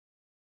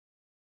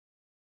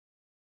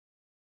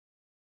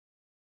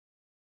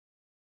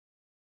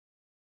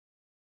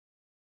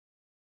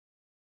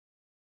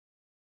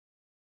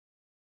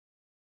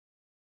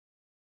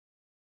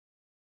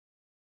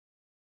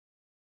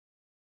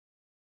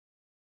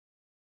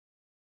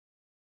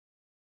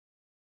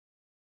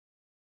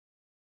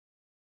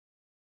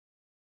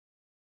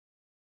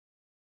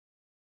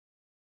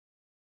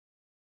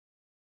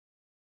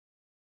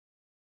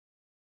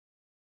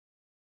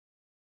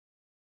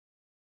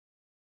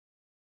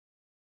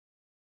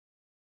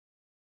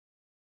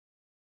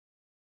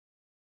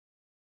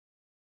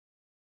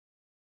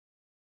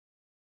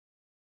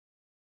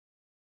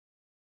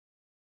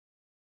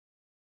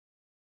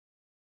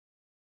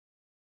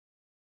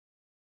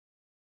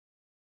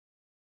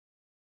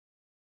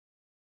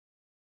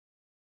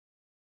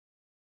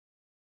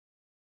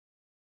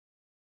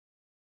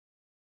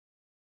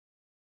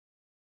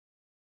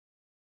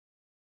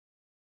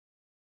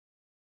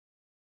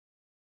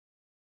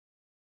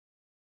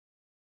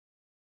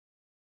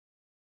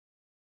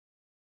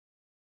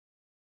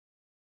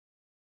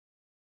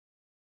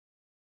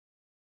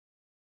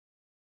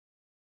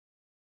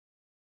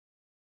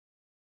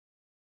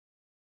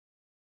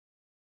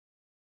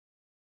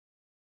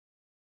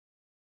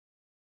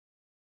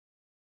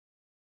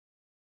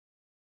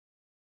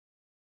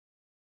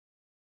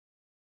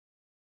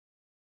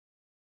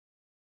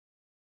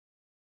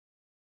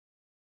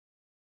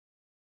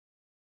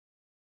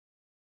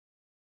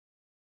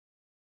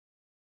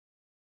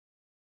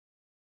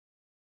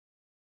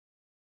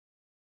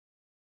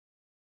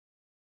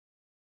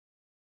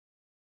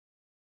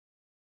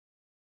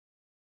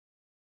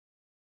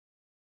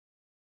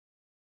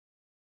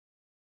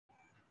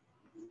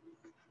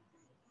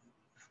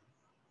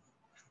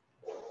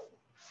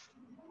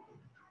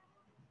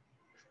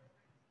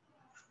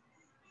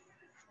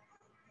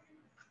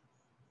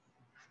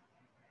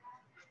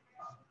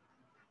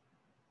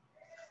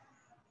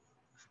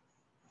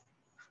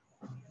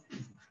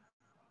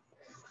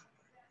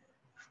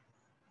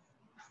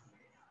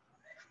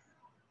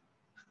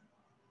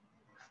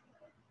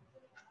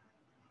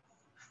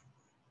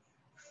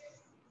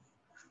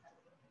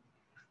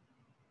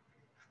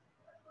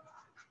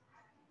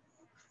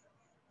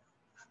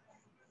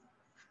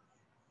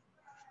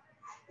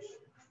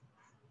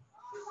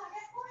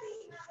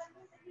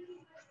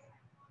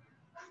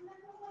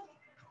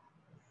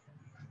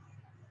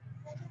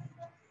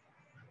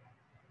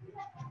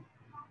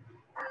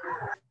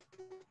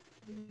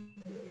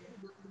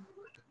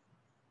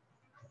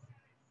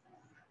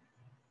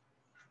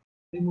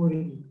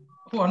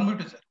Who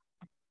unmuted, sir?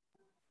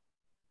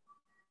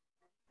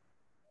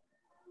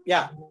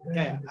 Yeah,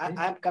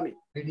 I'm coming.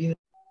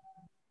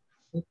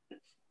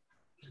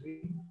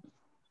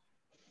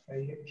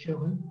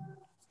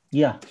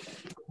 Yeah.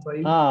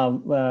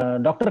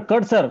 Dr.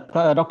 Kurt sir,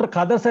 Dr.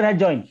 Khader sir had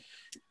joined.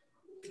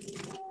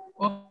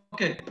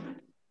 Okay.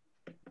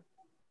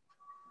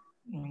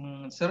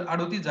 Sir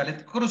 38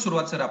 झालेत. करू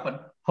सुरुवात sir आपण.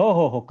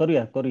 हो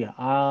करूया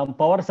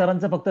पवार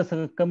सरांचं फक्त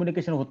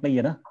कम्युनिकेशन होत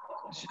नाहीये ना.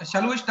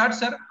 Shall we start,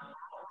 sir?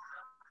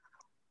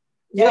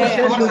 Yes,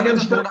 Pawar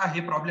सरांचा थोडा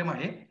आहे प्रॉब्लेम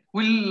आहे.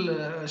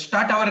 We'll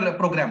start our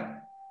program.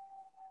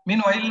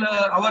 Meanwhile,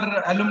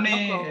 our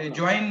alumni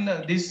join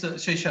this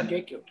session.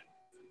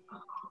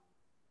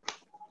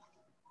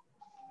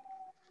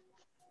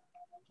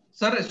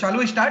 Sir, shall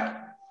we start?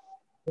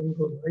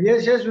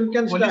 Yes, we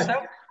can start.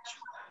 Sir?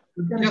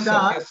 We can Yes,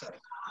 start. sir. Yes, sir.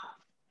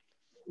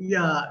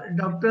 Yeah,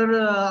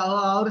 Doctor,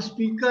 our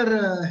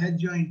speaker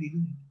has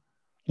joined.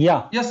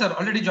 Yeah. Yes, sir.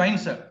 Already joined,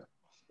 sir.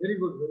 Very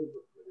good, very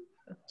good.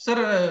 Sir,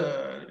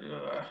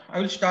 I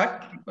will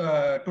start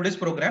today's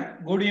program.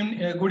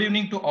 Good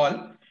evening to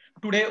all.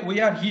 Today we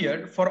are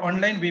here for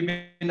online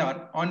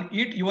webinar on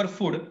eat your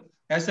food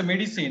as a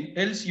medicine,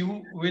 else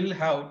you will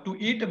have to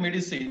eat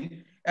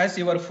medicine as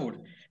your food.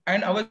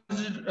 And our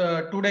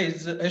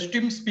today's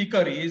esteemed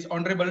speaker is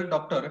Honorable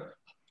Dr.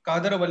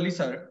 Kader Valli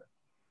sir,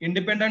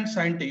 independent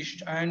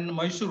scientist and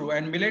Mysuru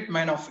and millet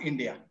man of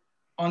India.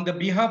 On the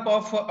behalf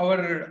of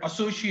our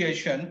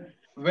association,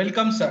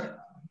 welcome sir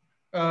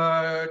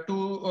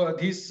to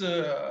this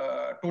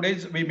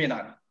today's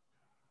webinar.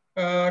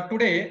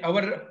 Today,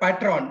 our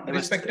patron,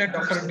 respected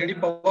Dr. D.D.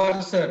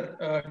 Pawar sir,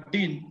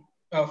 Dean,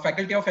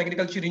 Faculty of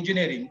Agriculture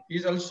Engineering,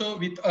 is also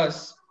with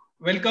us.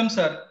 Welcome,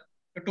 sir,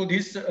 to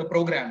this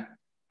program.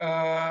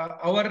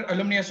 Our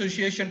Alumni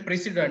Association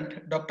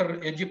President, Dr.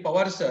 A.G.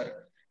 Pawar sir,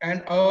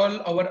 and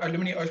all our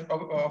alumni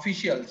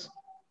officials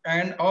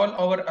and all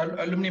our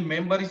alumni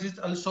members is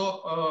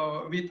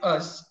also with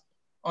us.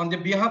 On the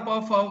behalf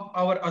of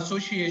our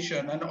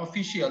association and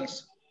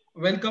officials,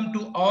 welcome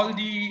to all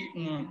the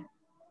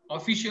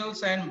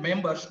officials and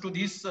members to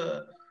this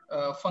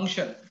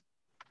function.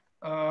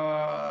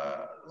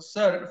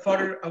 Sir,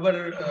 for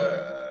our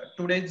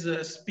today's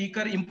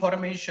speaker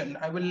information,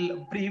 I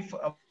will brief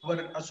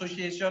our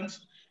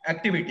association's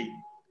activity.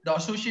 The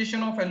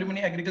Association of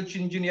Alumni Agriculture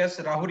Engineers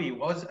Rahuri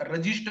was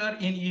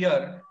registered in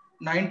year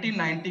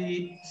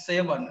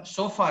 1997.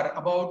 So far,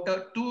 about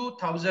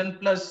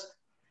 2,000 plus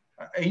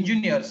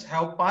engineers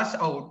have passed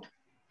out.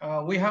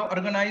 We have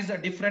organized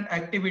different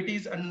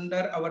activities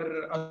under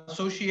our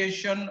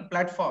association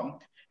platform,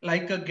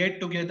 like a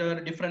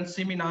get-together, different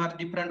seminars,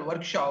 different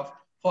workshops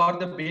for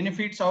the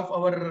benefits of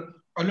our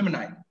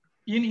alumni.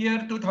 In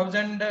year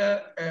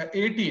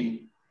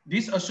 2018,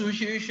 this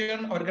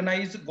association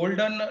organized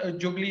Golden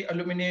Jubilee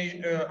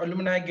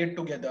alumni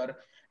get-together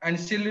and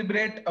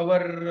celebrate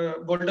our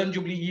Golden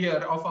Jubilee year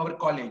of our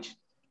college.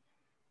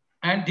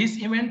 And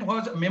this event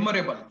was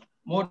memorable.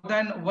 More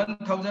than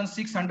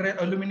 1,600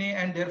 alumni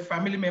and their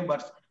family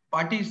members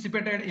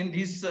participated in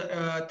this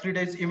 3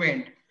 days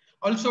event.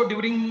 Also,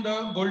 during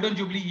the Golden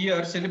Jubilee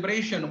year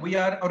celebration, we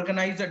are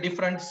organizing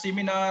different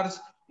seminars,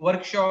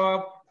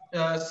 workshop,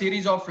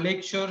 series of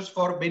lectures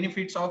for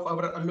benefits of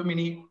our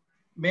alumni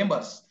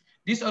members.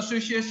 This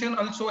association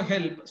also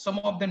help some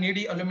of the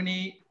needy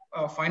alumni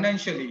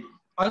financially.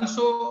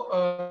 Also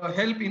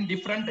help in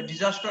different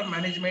disaster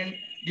management,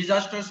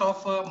 disasters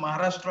of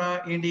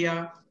Maharashtra,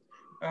 India.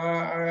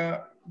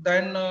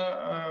 Then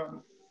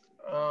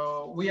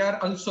we are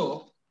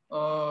also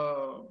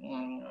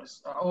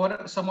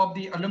some of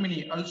the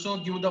alumni also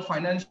give the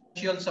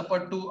financial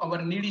support to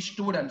our needy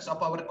students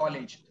of our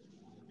college.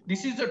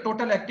 This is the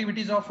total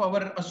activities of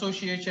our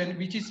association,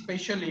 which is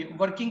specially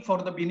working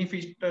for the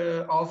benefit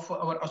of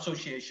our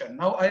association.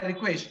 Now I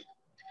request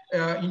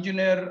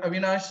Engineer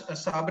Avinash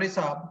Sabre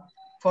Saab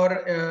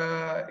for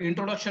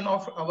introduction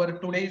of our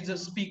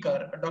today's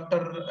speaker,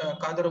 Dr.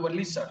 Kader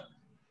Valli sir.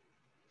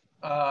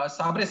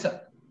 Sabre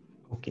sir.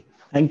 Okay,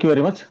 thank you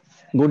very much.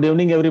 Good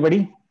evening,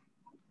 everybody.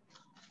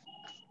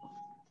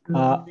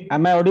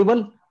 Am I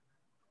audible?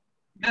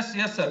 Yes,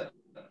 yes, sir.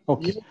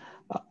 Okay.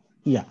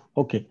 Yeah,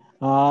 okay.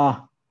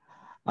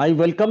 I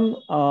welcome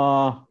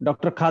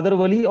Dr. Kader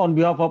Valli on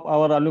behalf of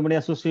our Alumni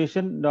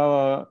Association,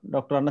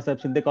 Dr. Anna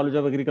Sahib Shinde College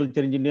of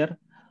Agriculture Engineer,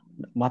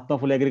 Mahatma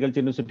Phule Agriculture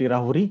University,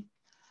 Rahuri.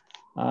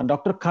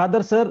 Dr.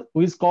 Kader sir,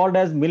 who is called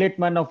as Millet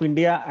Man of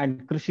India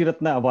and Krishi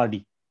Ratna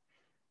Awardee.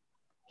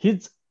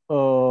 His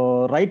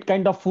right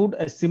kind of food,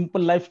 a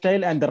simple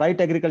lifestyle, and the right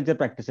agriculture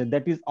practices.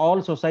 That is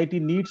all society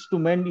needs to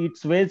mend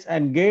its ways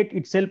and get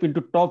itself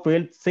into top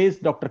health, says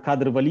Dr.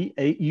 Kader Valli,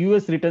 a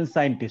US written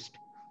scientist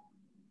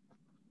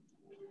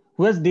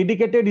who has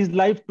dedicated his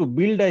life to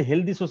build a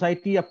healthy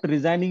society after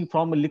resigning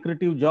from a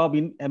lucrative job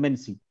in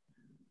MNC.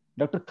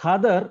 Dr.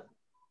 Kader,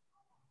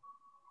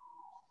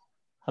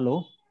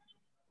 hello?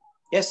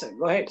 Yes, sir.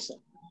 Go ahead, sir.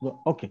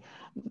 Okay.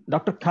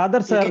 Dr.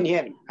 Khadar, sir. You can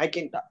hear me. I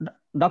can.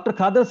 Dr.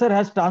 Khadar, sir,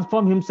 has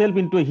transformed himself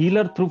into a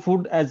healer through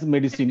food as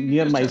medicine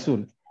near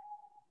Mysore.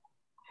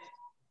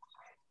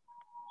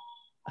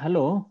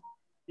 Hello.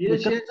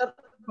 Yes, yes.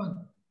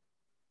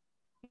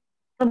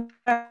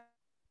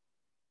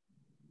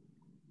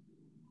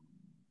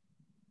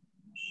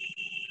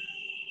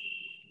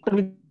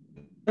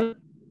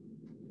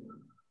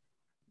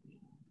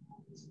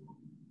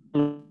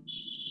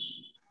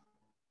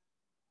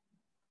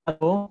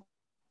 Hello.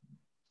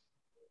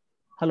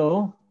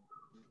 Hello.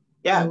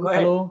 Yeah, go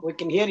ahead. Hello. We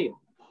can hear you.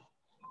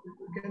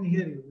 We can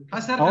hear you.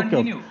 Sir, okay.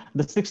 continue.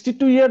 The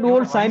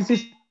 62-year-old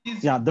scientist.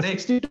 Yeah, the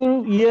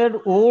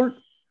 62-year-old.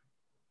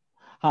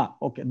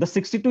 Okay. The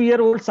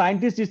 62-year-old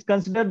scientist is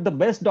considered the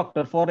best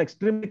doctor for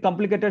extremely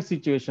complicated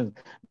situations.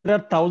 There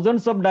are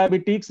thousands of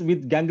diabetics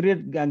with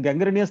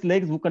gangrenous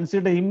legs who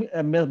consider him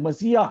a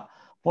messiah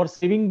for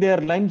saving their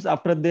lives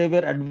after they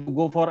were to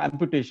go for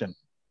amputation.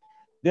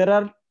 There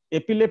are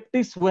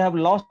epileptics who have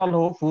lost all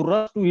hope, who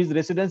rush to his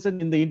residence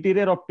in the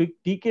interior of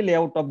TK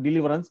layout of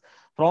Deliverance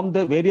from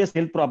the various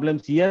health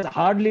problems. He has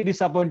hardly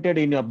disappointed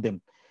any of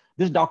them.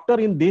 This doctor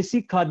in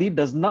Desi Khadi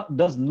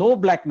does no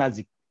black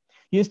magic.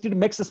 He instead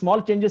makes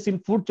small changes in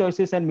food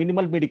choices and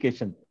minimal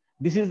medication.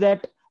 This is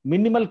at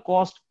minimal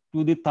cost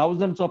to the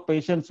thousands of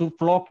patients who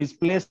flock his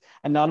place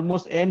and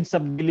almost ends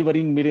up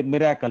delivering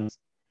miracles.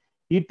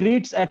 He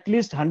treats at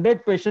least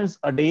 100 patients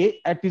a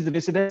day at his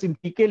residence in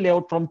TK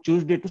layout from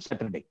Tuesday to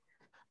Saturday.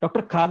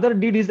 Dr. Khadar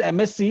did his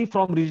MSc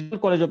from Regional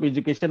College of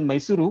Education,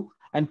 Mysuru,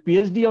 and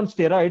PhD on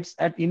steroids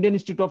at Indian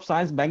Institute of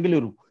Science,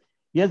 Bangalore.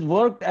 He has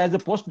worked as a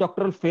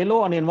postdoctoral fellow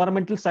on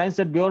environmental science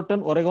at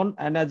Beaverton, Oregon,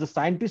 and as a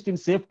scientist in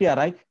safety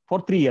RI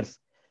for 3 years.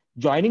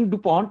 Joining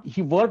DuPont,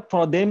 he worked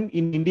for them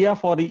in India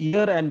for a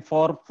year and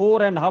for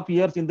 4.5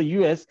 years in the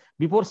US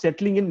before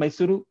settling in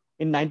Mysuru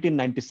in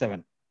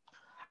 1997.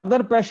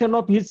 Another passion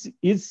of his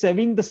is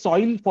saving the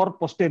soil for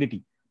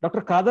posterity.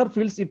 Dr. Khadar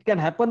feels it can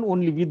happen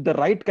only with the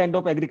right kind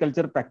of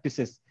agriculture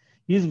practices.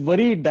 He is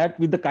worried that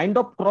with the kind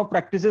of crop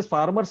practices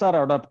farmers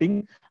are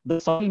adopting, the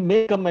soil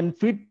may come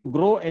unfit to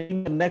grow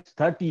in the next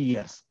 30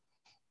 years.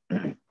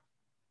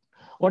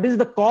 What is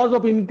the cause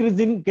of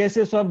increasing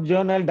cases of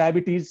juvenile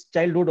diabetes,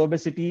 childhood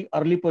obesity,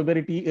 early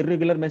puberty,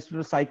 irregular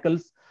menstrual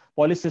cycles,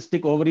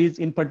 polycystic ovaries,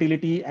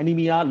 infertility,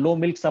 anemia, low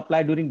milk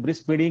supply during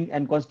breastfeeding,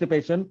 and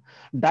constipation?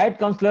 Diet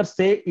counselors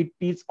say it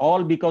is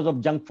all because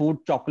of junk food,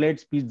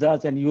 chocolates,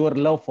 pizzas, and your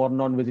love for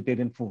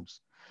non-vegetarian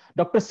foods.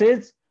 Doctor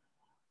says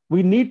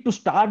we need to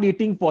start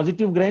eating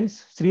positive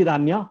grains, Sri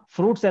Dhanya,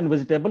 fruits and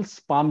vegetables,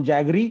 palm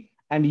jaggery,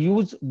 and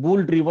use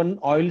bull-driven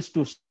oils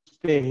to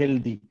stay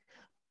healthy.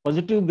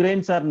 Positive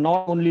grains are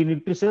not only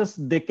nutritious,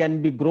 they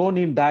can be grown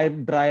in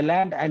dry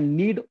land and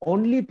need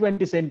only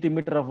 20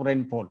 centimeters of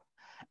rainfall.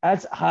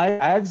 As high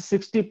as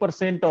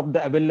 60% of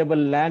the available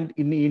land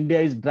in India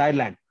is dry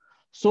land.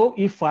 So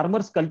if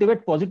farmers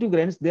cultivate positive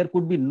grains, there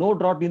could be no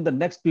drought in the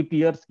next 50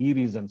 years, he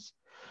reasons.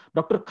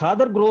 Dr.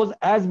 Khadar grows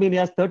as many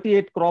as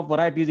 38 crop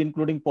varieties,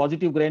 including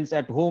positive grains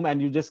at home, and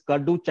uses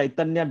Kaddu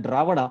Chaitanya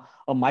Dravana,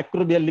 a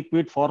microbial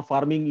liquid for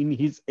farming in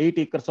his 8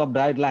 acres of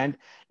dry land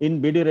in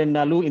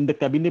Bedirennalu in the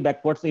Kabini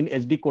backwards in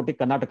SD Kote,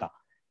 Karnataka.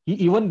 He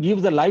even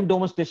gives a live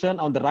demonstration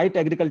on the right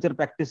agriculture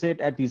practices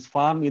at his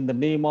farm in the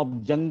name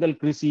of Jungle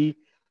Krisi,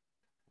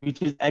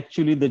 which is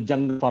actually the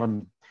jungle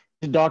farming.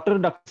 His daughter,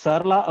 Dr.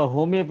 Sarla, a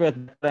homeopath,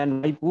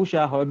 and wife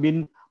Usha have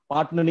been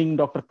partnering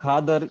Dr.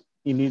 Khadar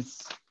in his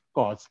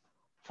cause.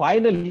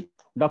 Finally,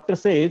 doctor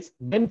says,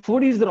 when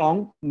food is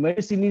wrong,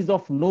 medicine is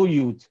of no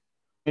use.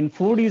 When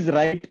food is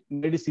right,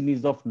 medicine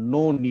is of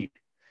no need.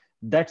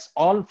 That's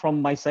all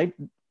from my side.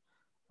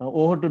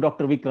 Over to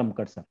Dr. Vikram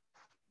Karsar.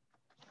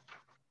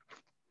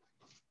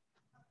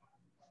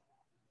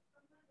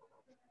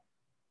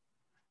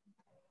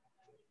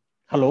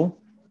 Hello.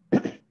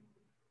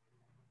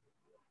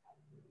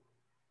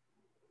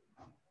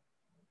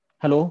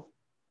 Hello.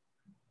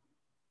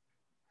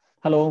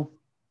 Hello.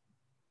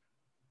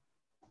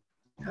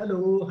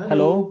 Hello.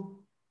 Hello.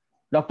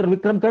 Dr.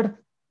 Vikram Kad.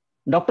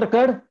 Dr.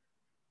 Kad.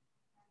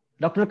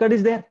 Dr. Kad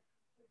is there.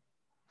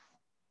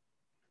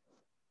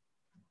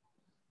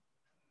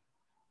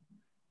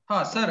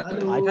 Sir.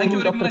 Hello. Thank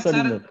you very much,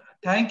 sir.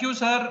 Thank you,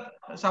 sir,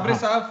 Sabre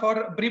sir,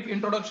 for brief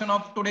introduction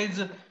of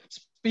today's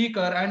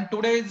speaker. And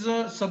today's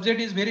subject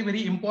is very,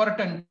 very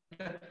important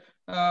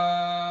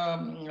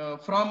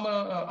from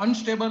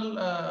unstable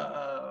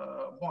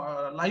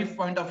life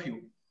point of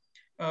view.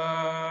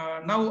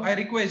 Now I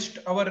request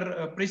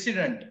our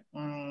president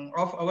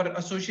of our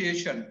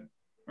association,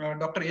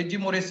 Dr. A.G.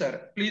 More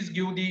sir, please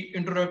give the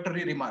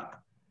introductory remark.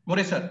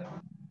 More sir.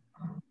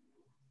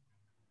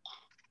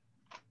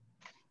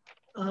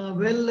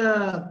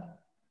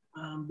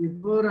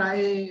 Before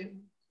I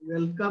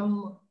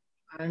welcome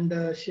and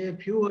say a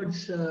few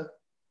words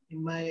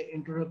in my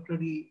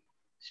introductory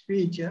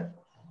speech,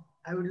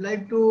 I would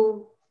like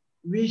to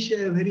wish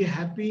a very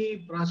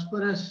happy,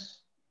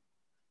 prosperous,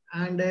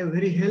 and a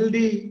very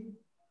healthy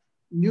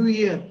New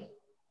Year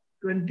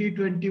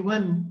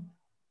 2021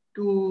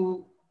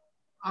 to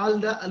all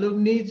the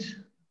alumni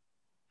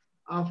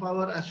of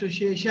our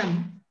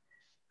association,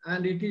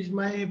 and it is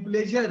my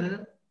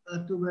pleasure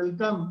to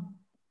welcome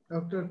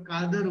Dr.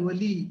 Kader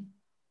Wali,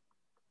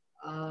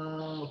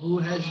 who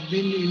has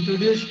been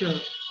introduced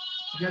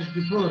just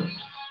before,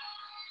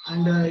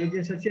 and it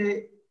is such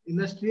a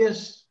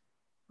illustrious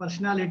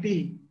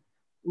personality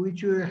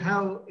which we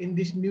have in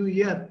this new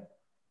year.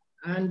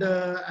 And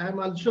I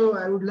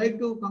would like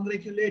to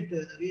congratulate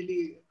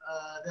really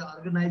the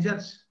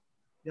organizers,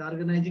 the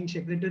organizing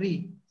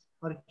secretary,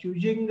 for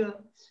choosing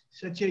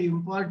such an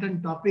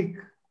important topic,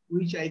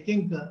 which I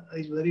think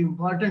is very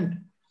important.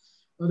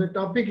 So the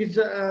topic is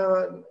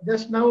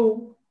just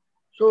now.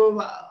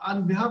 So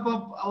on behalf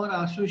of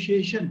our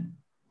association,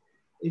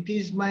 it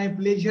is my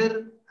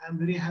pleasure. I'm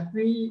very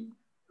happy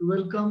to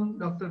welcome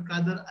Dr.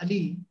 Kader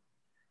Ali,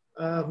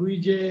 who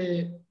is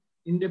an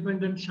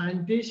independent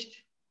scientist.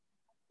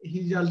 He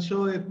is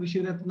also a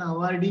Krushi Ratna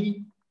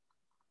awardee.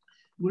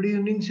 Good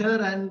evening, sir,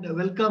 and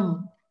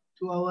welcome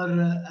to our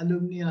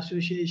Alumni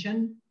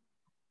Association.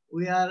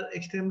 We are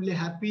extremely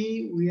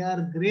happy. We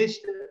are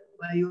graced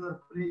by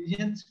your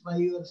presence, by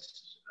your,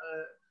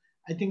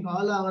 I think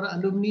all our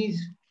alumni,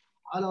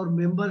 all our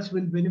members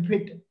will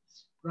benefit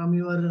from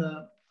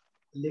your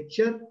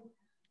lecture.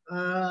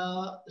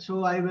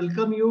 So I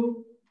welcome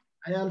you.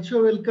 I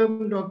also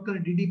welcome Dr.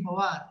 D.D.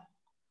 Pawar,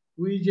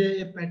 who is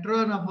a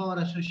patron of our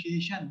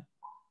association,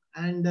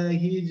 and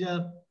he is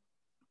a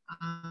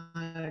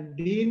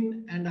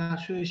Dean and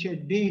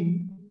Associate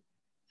Dean,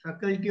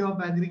 Faculty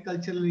of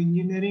Agricultural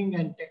Engineering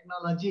and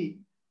Technology,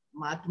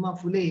 Mahatma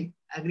Phule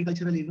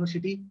Agricultural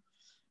University.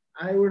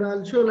 I would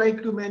also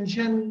like to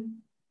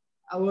mention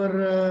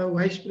our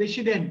Vice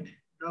President,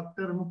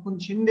 Dr. Mukund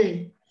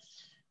Shinde.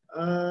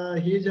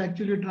 He is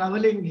actually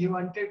traveling. He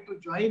wanted to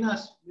join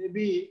us.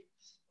 Maybe,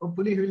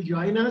 hopefully, he will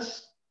join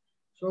us.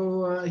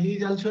 So he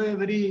is also a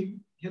very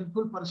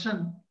helpful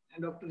person,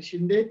 Dr.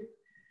 Shinde.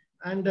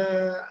 And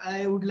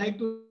I would like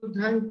to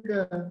thank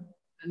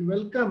and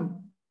welcome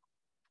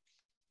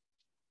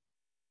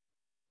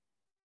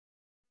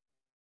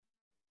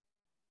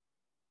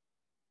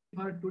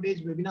for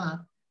today's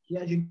webinar. He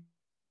has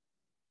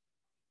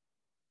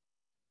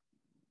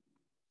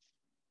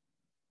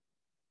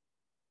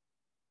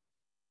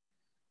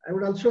I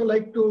would also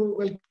like to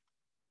welcome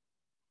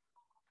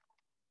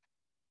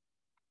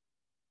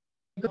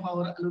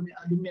our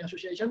Alumni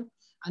Association,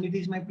 and it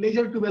is my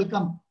pleasure to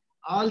welcome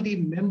all the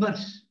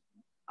members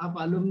of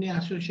Alumni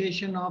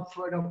Association of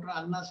Dr.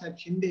 Anna Sahib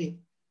Shinde,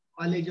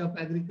 College of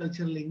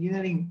Agricultural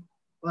Engineering,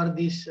 for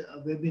this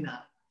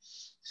webinar.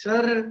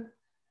 Sir,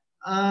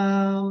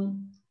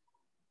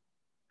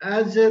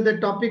 as the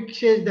topic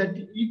says that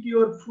eat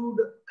your food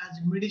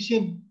as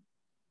medicine,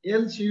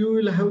 else you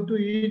will have to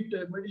eat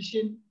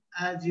medicine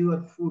as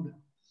your food.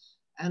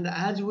 And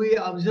as we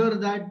observe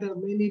that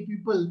many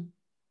people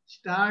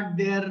start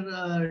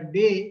their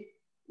day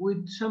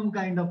with some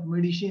kind of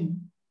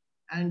medicine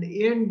and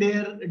end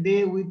their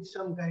day with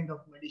some kind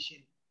of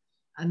medicine.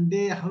 And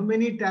how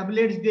many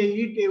tablets they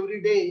eat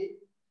every day,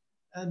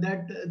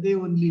 that they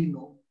only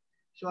know.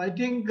 So I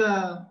think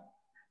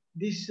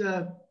this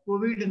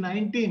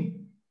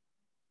COVID-19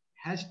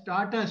 has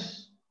taught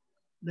us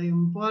the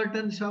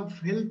importance of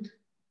health,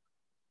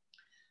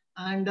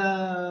 and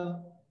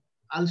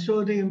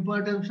also the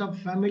importance of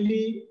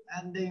family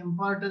and the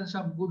importance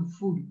of good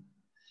food.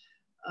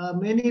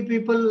 Many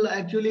people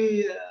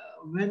actually,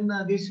 when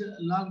this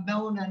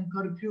lockdown and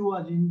curfew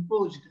was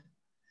imposed,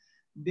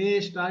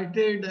 they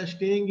started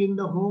staying in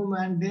the home,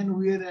 and then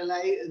we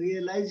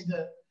realized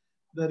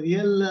the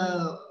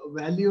real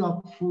value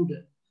of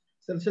food.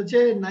 So such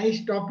a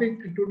nice topic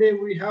today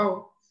we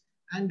have,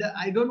 and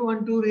I don't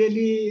want to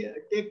really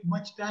take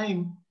much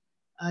time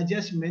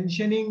just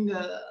mentioning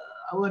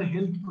our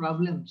health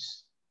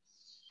problems.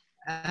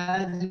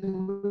 As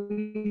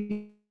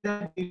we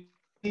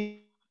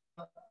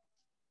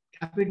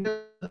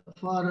capital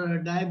for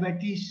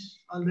diabetes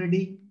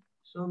already,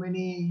 so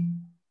many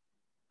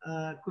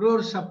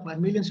crores of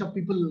millions of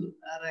people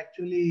are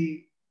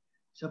actually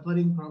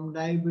suffering from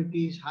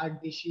diabetes,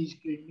 heart disease,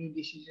 kidney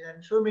disease,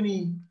 and so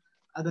many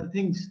other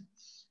things.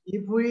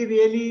 If we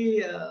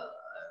really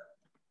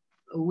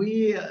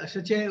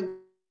such a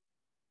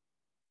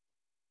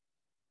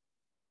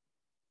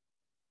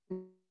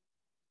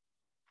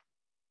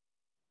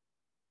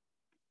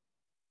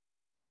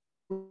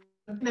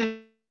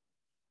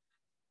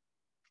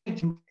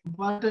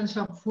importance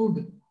of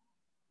food.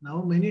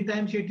 Now, many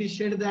times it is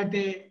said that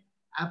an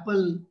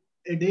apple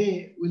a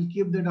day will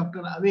keep the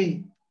doctor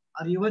away,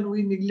 or even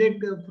we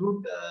neglect a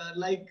fruit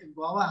like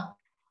guava.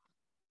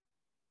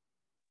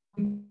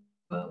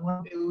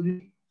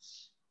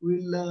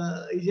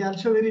 Is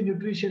also very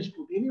nutritious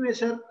food. Anyway,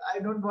 sir, I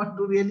don't want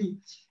to really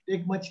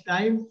take much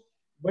time,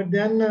 but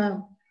then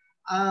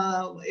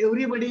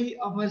everybody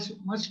of us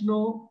must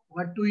know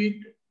what to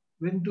eat,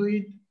 when to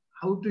eat,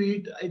 how to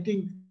eat, I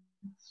think.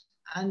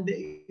 And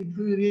if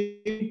we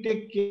really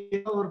take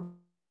care of our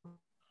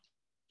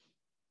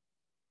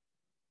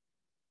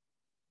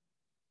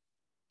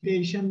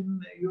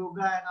meditation,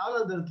 yoga, and all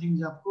other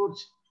things, of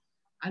course,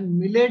 And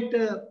millet,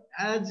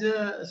 as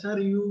sir,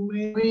 you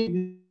may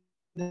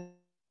know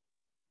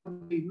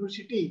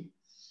university,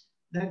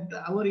 that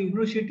our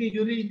university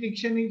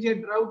jurisdiction is a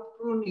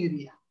drought-prone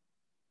area.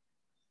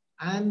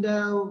 And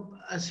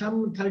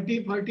some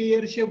 30, 40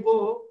 years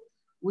ago,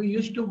 we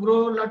used to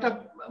grow a lot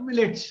of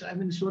millets. I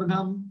mean,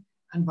 sorghum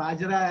and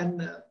bajra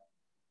and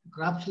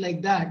crops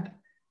like that.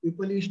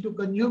 People used to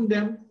consume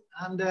them.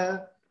 And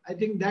I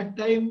think that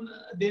time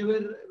they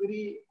were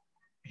very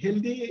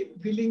healthy,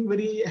 feeling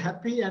very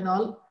happy and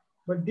all.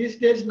 But these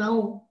days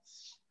now,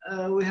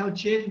 we have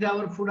changed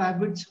our food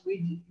habits.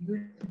 We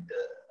use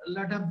a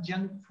lot of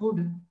junk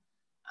food.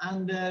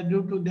 And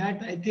due to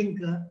that, I think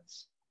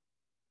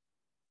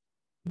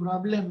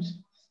problems,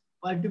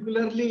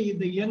 particularly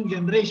the young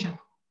generation,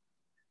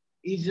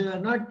 is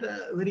not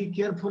very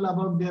careful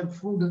about their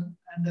food.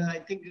 And I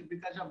think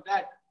because of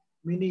that,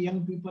 many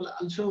young people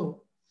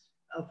also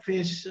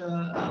face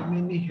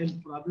many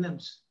health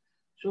problems.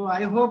 So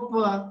I hope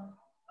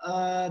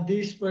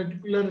this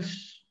particular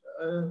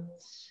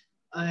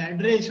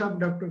address of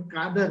Dr.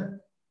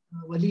 Kader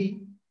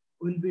Wali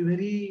will be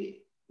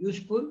very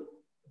useful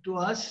to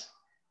us.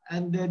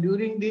 And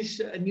during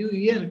this new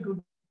year,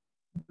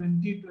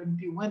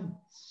 2021,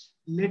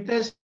 let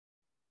us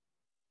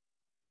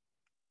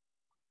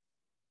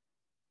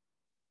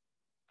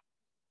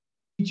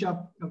of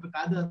Dr.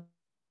 Kader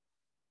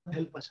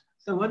help us.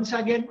 So once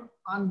again,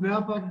 on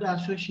behalf of the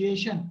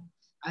association,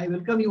 I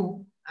welcome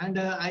you and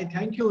I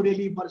thank you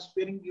really for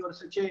sparing your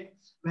such a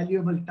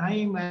valuable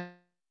time and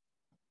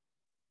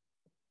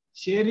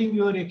sharing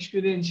your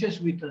experiences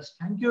with us.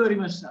 Thank you very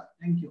much, sir.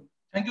 Thank you.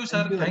 Thank you,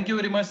 sir. Thank you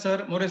very much,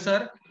 sir. More,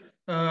 sir,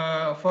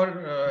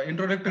 for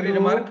introductory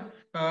remark.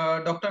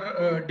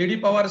 Dr. D.D.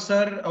 Pawar,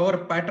 sir, our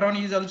patron,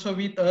 is also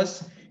with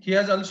us. He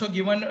has also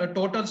given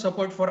total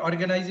support for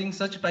organizing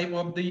such type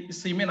of the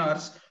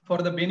seminars for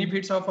the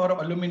benefits of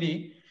our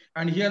alumni.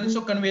 And he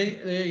also convey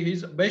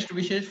his best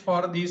wishes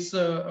for this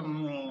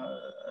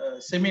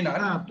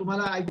seminar.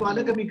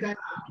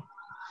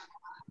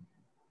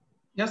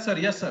 Yes, sir.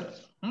 Yes, sir.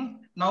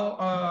 Now,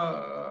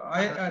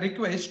 I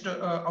request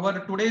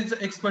our today's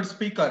expert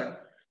speaker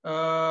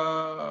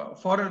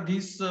for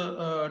this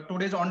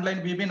today's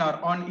online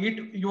webinar on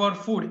eat your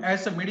food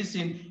as a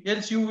medicine,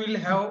 else you will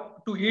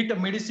have to eat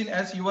medicine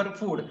as your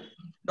food.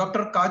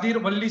 Dr. Kadir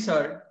Walli,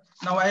 sir.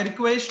 Now, I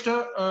request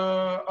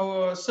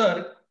our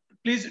sir,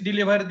 please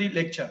deliver the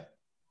lecture.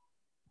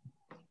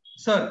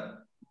 Sir,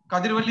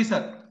 Kadir Walli,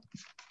 sir.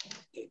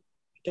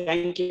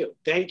 Thank you.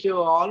 Thank you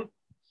all.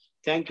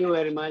 Thank you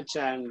very much,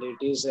 and it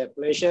is a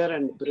pleasure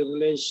and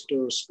privilege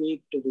to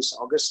speak to this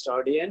august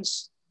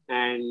audience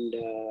and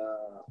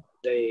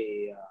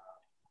the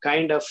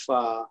kind of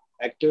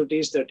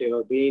activities that you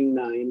have been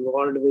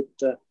involved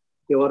with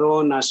your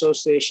own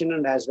association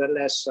and as well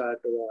as to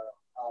the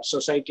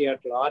society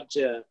at large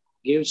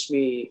gives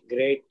me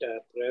great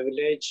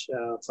privilege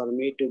for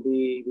me to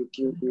be with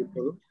you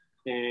people,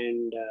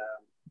 and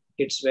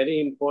it's very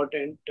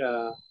important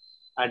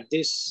at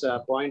this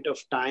point of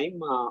time,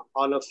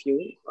 all of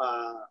you,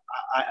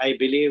 I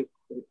believe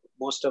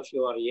most of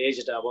you are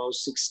aged above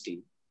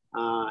 60,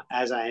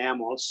 as I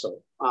am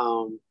also.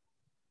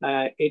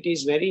 It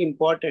is very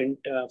important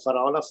for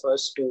all of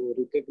us to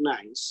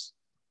recognize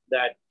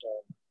that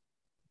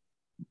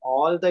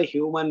all the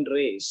human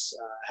race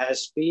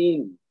has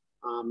been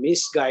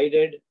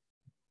misguided,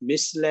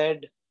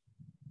 misled,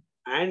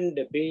 and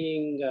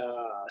being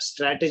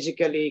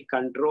strategically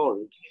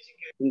controlled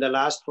in the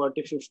last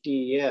 40, 50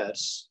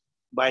 years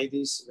by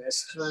these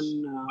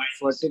Western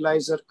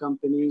fertilizer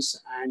companies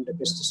and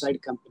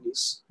pesticide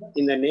companies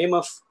in the name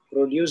of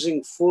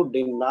producing food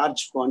in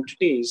large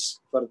quantities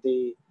for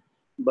the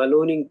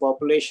ballooning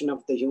population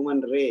of the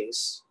human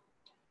race.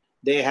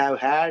 They have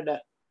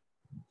had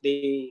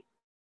the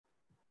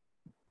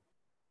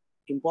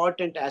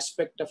important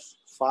aspect of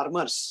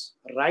farmers'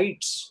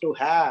 rights to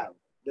have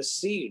the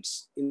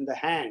seeds in the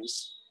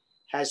hands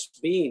has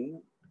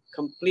been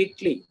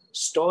completely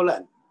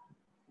stolen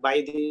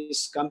by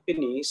these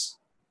companies,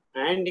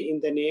 and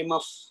in the name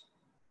of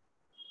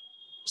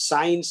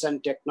science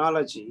and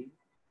technology,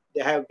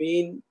 they have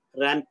been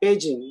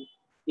rampaging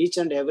each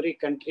and every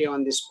country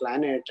on this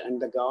planet,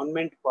 and the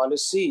government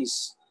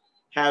policies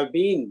have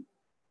been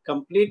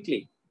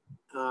completely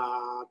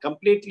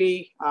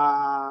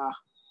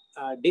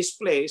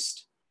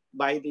displaced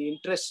by the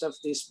interests of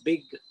these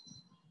big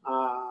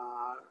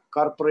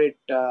corporate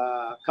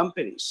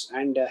companies.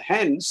 And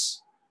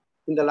hence,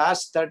 in the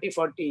last 30,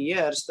 40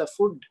 years, the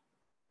food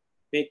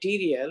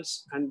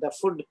materials and the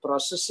food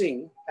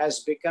processing has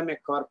become a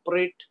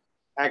corporate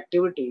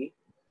activity,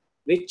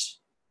 which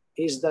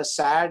is the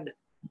sad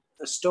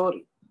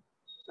story.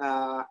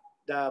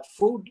 The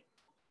food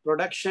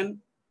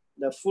production,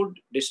 the food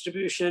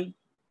distribution,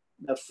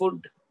 the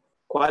food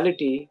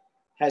quality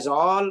has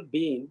all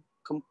been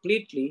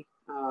completely,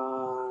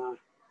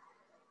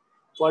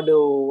 what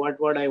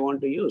word I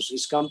want to use,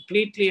 is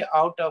completely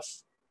out of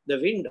the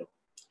window.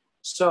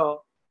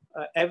 So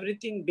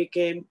everything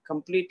became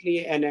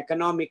completely an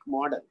economic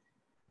model.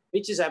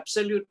 which is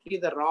absolutely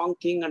the wrong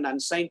thing and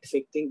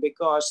unscientific thing,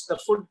 because the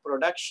food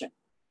production,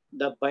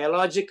 the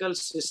biological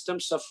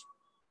systems of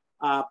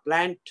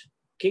plant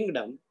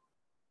kingdom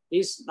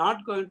is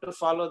not going to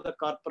follow the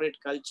corporate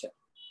culture.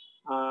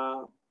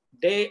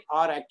 They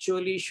are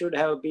actually should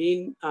have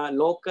been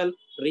local,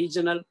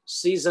 regional,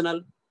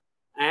 seasonal,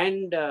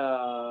 and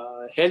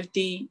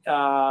healthy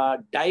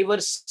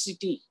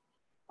diversity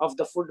of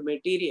the food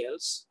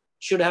materials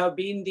should have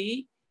been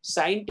the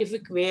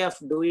scientific way of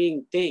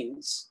doing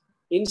things.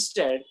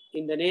 Instead,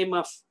 in the name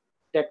of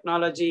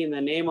technology, in the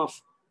name of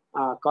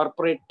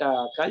corporate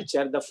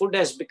culture, the food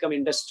has become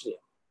industrial.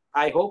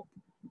 I hope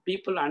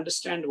people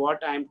understand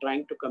what I am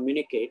trying to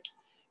communicate.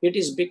 It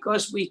is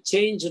because we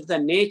changed the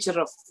nature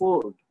of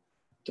food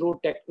through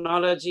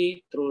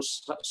technology, through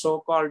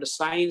so-called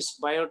science,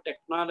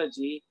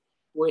 biotechnology.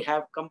 We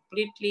have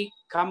completely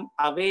come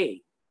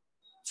away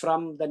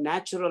from the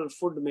natural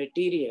food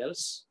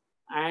materials,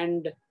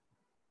 and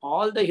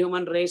all the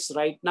human race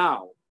right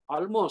now,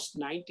 almost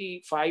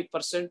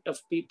 95% of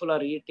people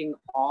are eating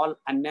all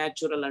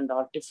unnatural and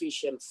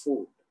artificial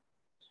food,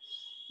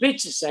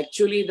 which is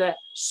actually the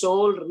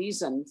sole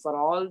reason for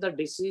all the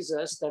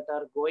diseases that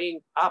are going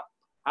up,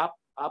 up,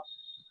 up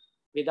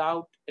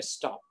without a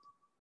stop.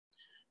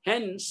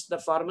 Hence, the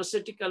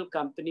pharmaceutical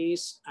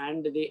companies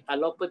and the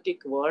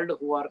allopathic world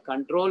who are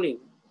controlling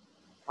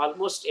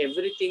almost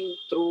everything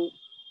through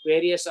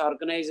various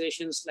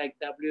organizations like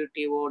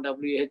WTO,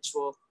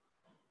 WHO,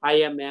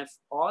 IMF,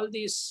 all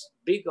these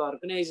big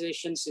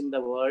organizations in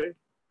the world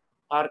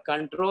are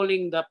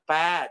controlling the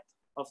path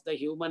of the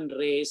human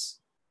race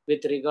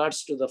with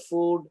regards to the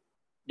food,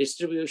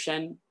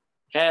 distribution,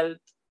 health,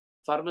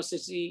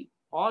 pharmacy.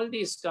 All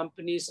these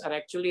companies are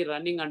actually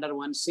running under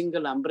one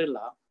single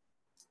umbrella,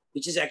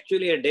 which is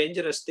actually a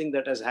dangerous thing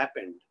that has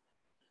happened,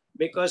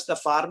 because the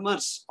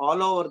farmers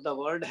all over the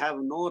world have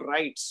no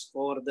rights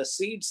over the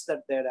seeds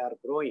that they are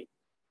growing.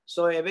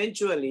 So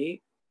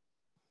eventually,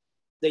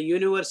 the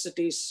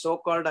universities,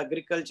 so-called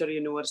agriculture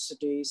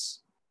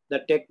universities, the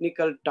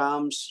technical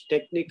terms,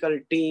 technical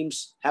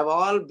teams have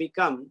all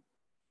become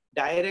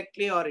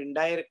directly or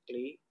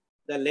indirectly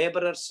the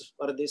laborers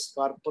for this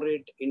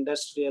corporate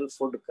industrial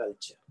food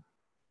culture.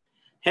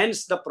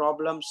 Hence, the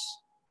problems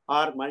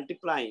are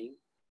multiplying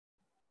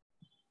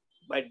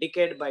by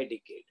decade.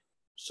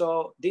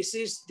 So this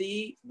is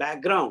the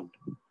background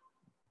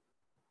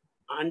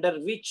under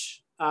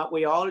which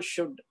we all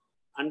should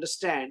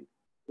understand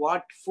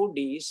what food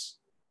is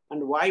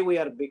and why we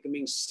are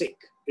becoming sick.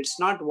 It's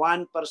not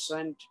 1%,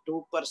 2%,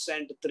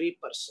 3%.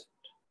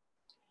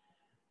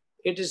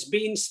 It is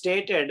being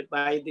stated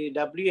by the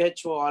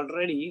WHO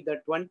already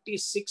that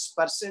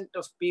 26%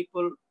 of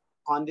people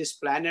on this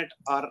planet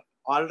are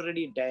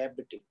already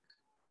diabetic.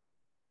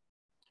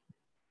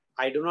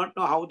 I do not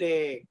know how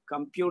they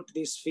compute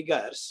these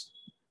figures.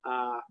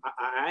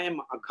 I am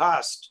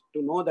aghast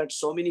to know that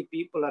so many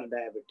people are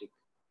diabetic.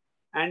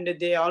 And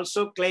they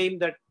also claim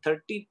that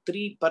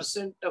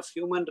 33% of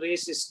human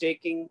race is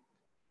taking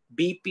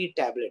BP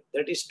tablet.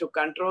 That is to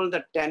control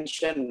the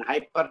tension,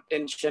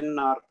 hypertension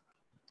or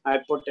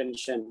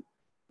hypotension.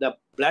 The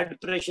blood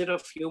pressure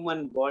of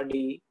human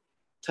body,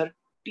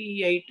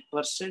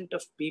 38%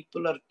 of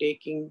people are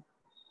taking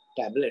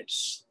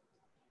tablets.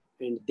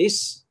 And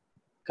this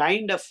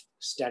kind of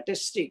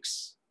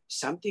statistics,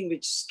 something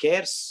which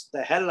scares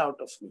the hell out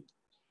of me.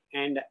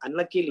 And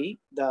unluckily,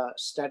 the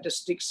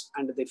statistics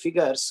and the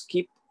figures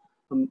keep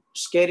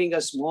scaring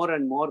us more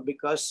and more,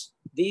 because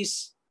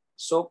these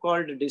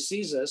so-called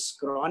diseases,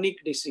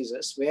 chronic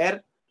diseases,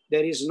 where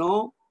there is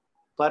no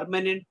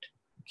permanent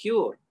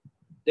cure.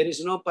 There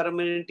is no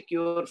permanent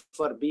cure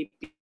for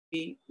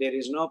BP. There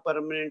is no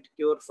permanent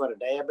cure for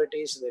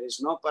diabetes. There is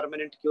no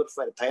permanent cure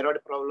for thyroid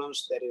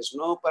problems. There is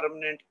no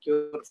permanent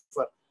cure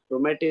for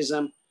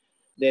rheumatism.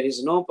 There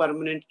is no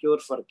permanent cure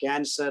for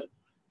cancer,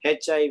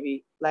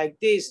 HIV. Like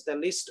this, the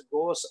list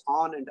goes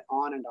on and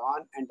on and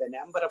on, and the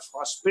number of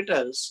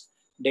hospitals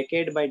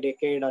decade by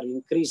decade are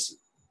increasing,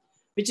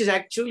 which is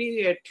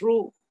actually a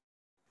true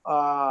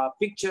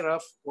picture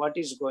of what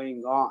is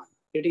going on.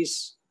 It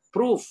is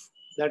proof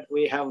that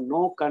we have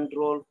no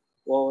control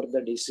over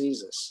the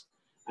diseases,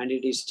 and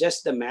it is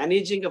just the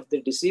managing of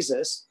the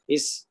diseases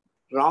is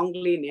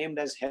wrongly named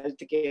as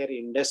healthcare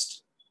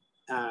industry.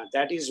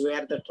 That is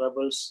where the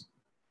troubles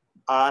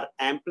are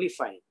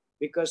amplifying,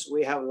 because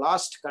we have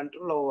lost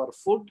control over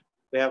food,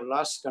 we have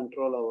lost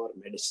control over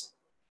medicine.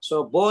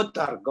 So both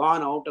are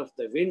gone out of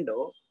the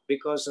window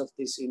because of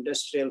this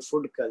industrial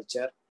food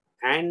culture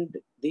and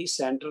the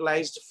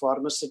centralized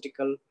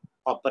pharmaceutical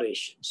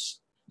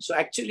operations. So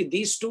actually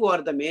these two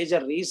are the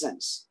major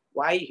reasons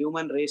why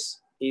human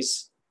race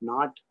is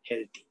not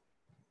healthy,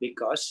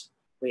 because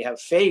we have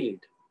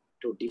failed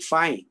to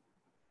define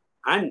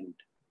and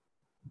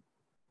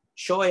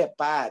show a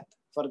path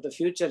for the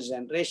future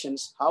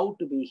generations how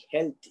to be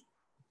healthy.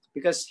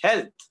 Because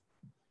health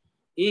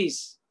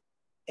is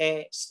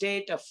a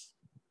state of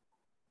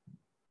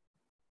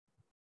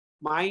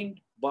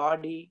mind,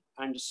 body,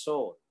 and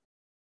soul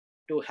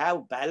to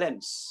have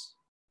balance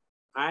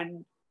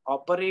and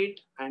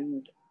operate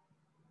and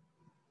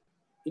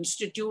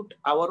institute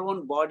our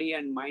own body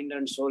and mind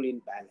and soul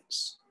in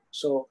balance.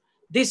 So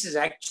this is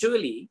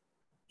actually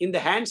in the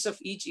hands of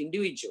each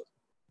individual.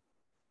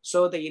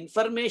 So the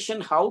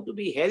information how to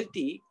be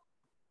healthy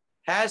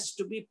has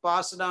to be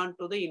passed on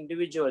to the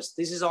individuals.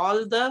 This is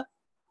all the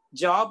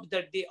job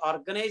that the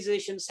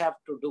organizations have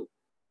to do.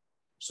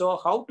 So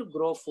how to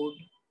grow food,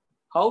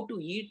 how to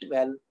eat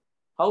well,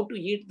 how to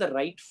eat the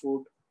right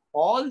food,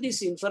 all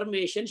this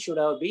information should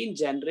have been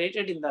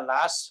generated in the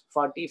last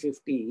 40,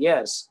 50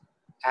 years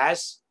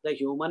as the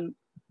human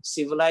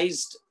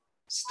civilized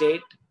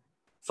state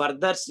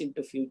furthers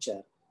into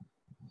future.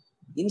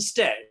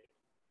 Instead,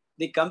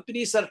 the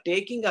companies are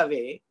taking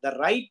away the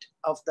right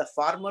of the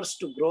farmers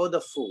to grow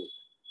the food.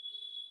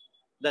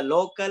 The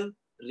local,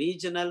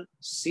 regional,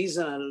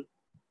 seasonal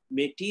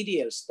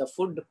materials, the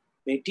food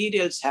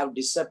materials have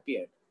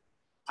disappeared.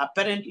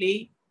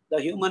 Apparently,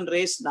 the human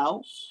race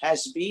now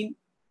has been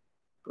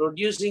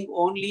producing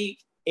only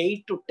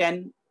 8 to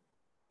 10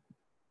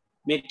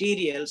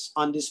 materials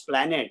on this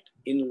planet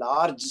in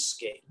large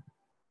scale.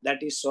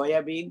 That is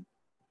soybean,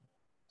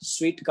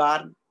 sweet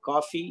corn,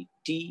 coffee,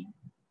 tea,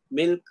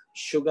 milk,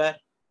 sugar,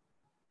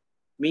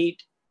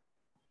 meat,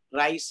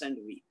 rice, and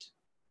wheat.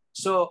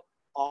 So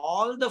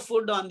all the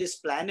food on this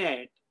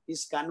planet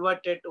is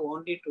converted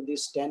only to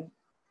these 10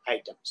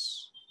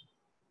 items.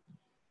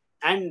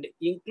 And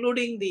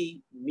including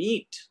the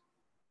meat,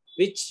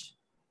 which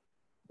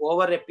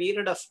over a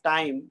period of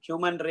time,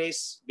 human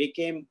race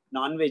became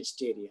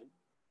non-vegetarian.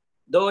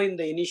 Though in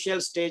the initial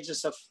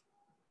stages of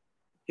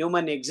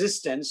human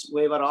existence,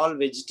 we were all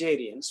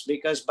vegetarians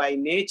because by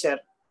nature,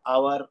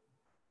 our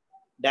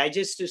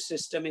digestive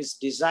system is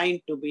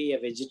designed to be a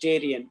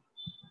vegetarian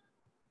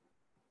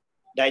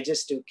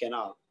digestive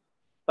canal.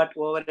 But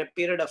over a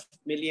period of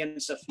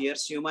millions of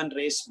years, human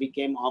race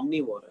became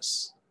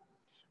omnivorous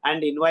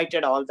and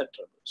invited all the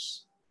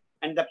troubles.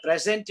 And the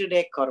present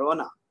day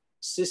corona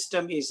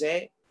system is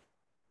an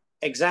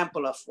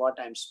example of what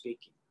I'm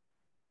speaking.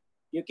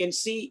 You can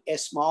see a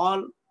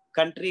small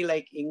country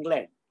like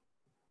England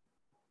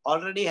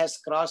already has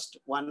crossed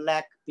 1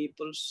 lakh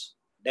people's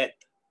death,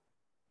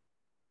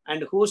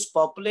 and whose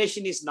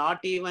population is not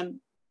even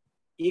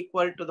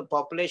equal to the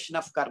population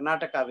of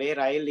Karnataka, where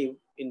I live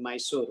in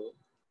Mysuru.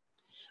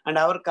 And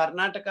our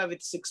Karnataka, with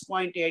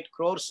 6.8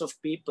 crores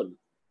of people,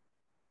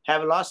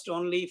 have lost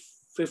only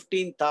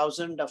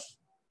 15,000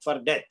 for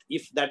death,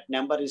 if that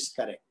number is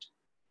correct.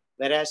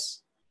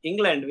 Whereas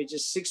England, which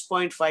is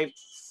 6.5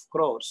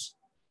 crores,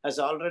 has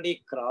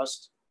already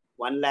crossed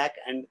 1 lakh,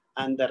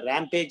 and the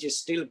rampage is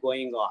still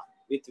going on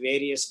with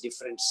various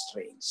different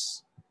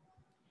strains.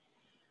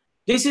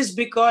 This is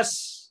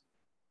because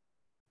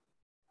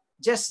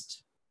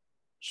just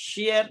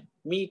sheer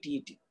meat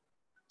eating.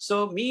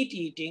 So meat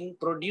eating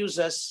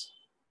produces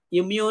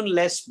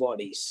immune-less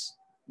bodies.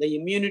 The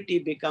immunity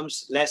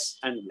becomes less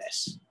and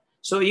less.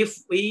 So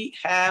if we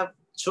have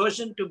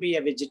chosen to be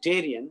a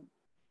vegetarian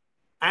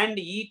and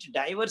eat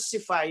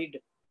diversified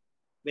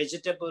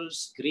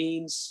vegetables,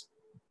 greens,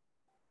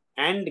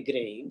 and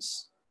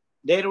grains,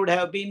 there would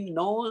have been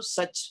no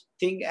such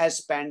thing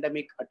as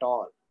pandemic at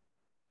all.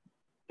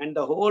 And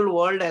the whole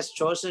world has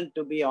chosen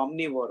to be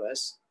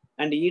omnivorous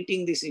and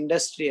eating this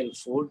industrial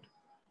food.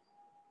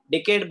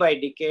 Decade by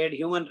decade,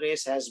 human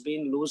race has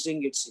been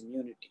losing its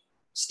immunity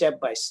step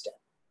by step.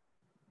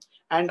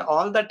 And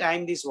all the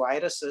time, these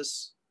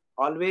viruses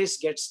always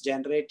gets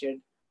generated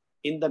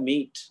in the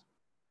meat.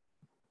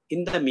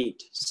 In the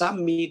meat,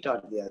 some meat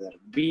or the other,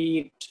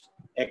 be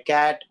it a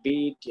cat,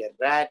 be it a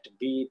rat,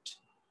 be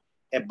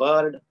it a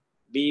bird,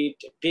 be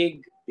it a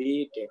pig,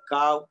 be it a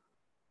cow,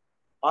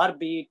 or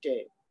be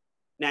it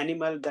an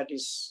animal that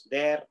is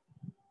there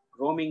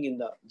roaming in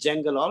the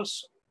jungle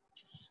also.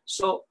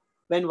 So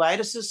when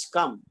viruses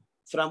come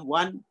from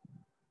one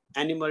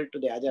animal to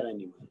the other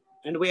animal,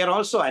 and we are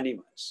also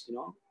animals, you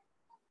know,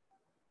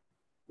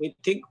 we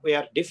think we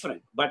are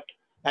different, but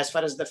as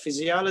far as the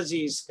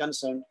physiology is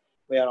concerned,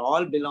 we are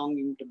all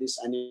belonging to this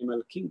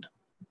animal kingdom.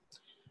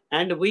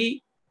 And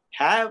we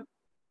have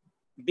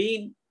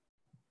been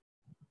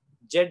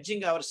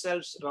judging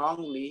ourselves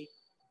wrongly,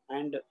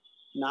 and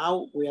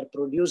now we are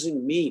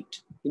producing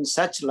meat in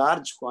such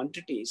large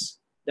quantities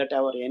that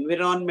our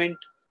environment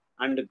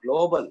and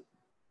global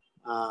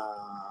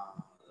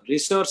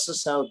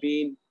resources have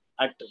been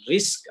at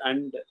risk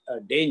and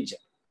danger.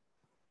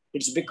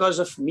 It's because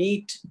of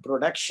meat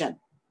production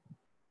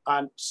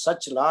on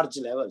such large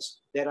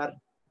levels. There are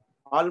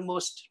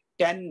almost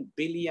 10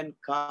 billion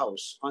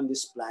cows on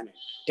this planet,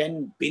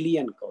 10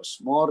 billion cows,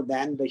 more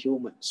than the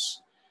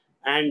humans,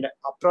 and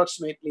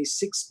approximately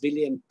 6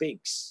 billion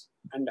pigs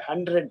and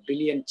 100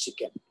 billion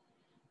chicken.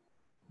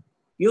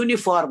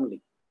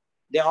 Uniformly,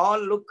 they all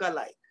look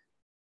alike.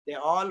 They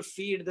all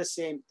feed the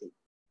same thing.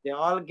 They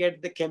all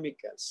get the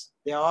chemicals.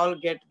 They all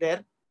get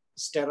their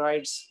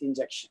steroids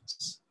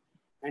injections.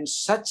 And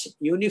such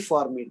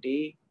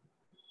uniformity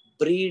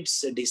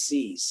breeds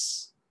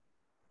disease.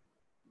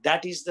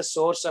 That is the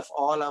source of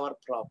all our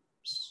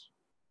problems.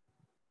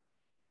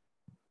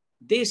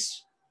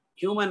 This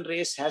human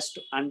race has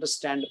to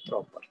understand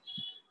properly.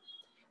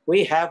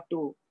 We have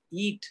to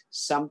eat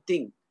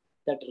something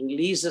that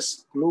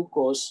releases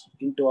glucose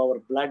into our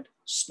blood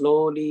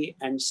slowly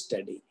and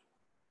steadily.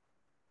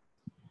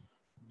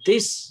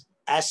 This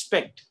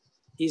aspect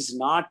is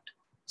not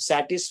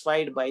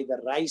satisfied by the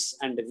rice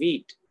and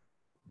wheat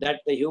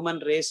that the human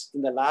race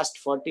in the last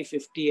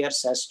 40-50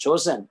 years has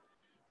chosen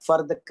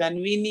for the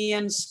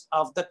convenience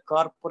of the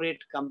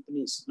corporate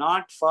companies,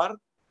 not for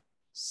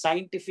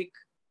scientific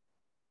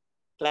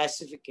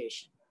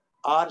classification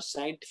or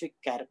scientific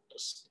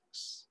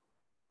characteristics.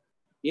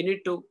 You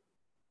need to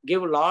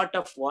give a lot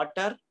of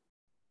water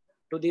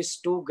to these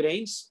 2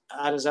 grains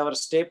as our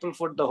staple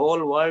food the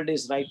whole world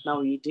is right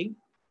now eating.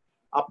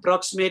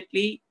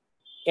 Approximately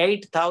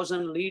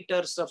 8,000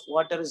 liters of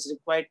water is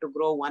required to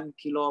grow 1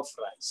 kilo of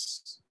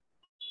rice.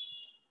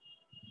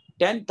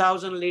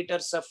 10,000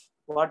 liters of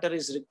water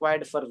is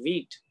required for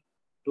wheat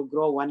to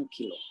grow 1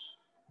 kilo.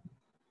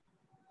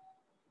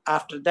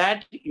 After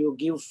that, you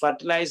give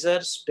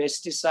fertilizers,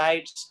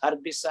 pesticides,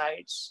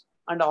 herbicides,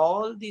 and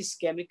all these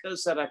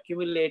chemicals are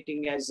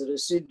accumulating as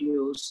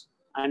residues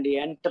and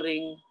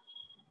entering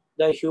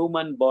the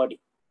human body.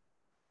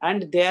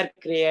 And they are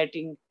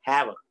creating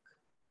havoc.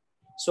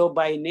 So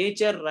by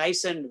nature,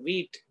 rice and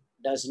wheat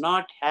does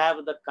not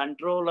have the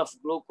control of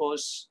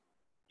glucose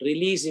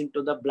release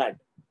into the blood.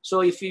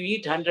 So if you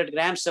eat 100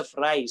 grams of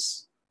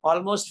rice,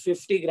 almost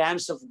 50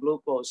 grams of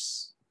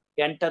glucose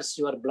enters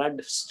your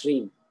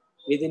bloodstream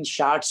within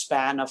short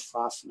span of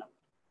half an hour.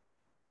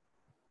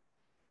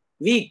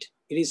 Wheat,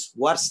 it is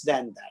worse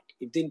than that.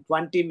 Within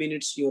 20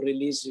 minutes, you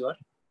release your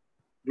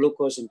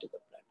glucose into the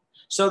blood.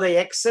 So the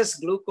excess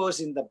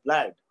glucose in the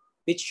blood,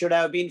 which should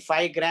have been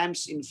 5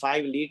 grams in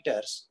 5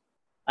 liters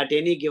at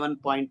any given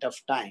point of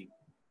time,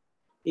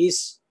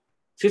 is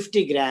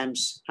 50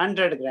 grams,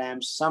 100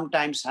 grams,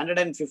 sometimes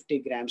 150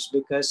 grams,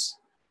 because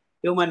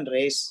human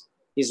race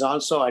is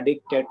also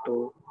addicted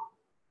to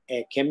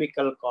a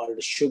chemical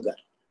called sugar.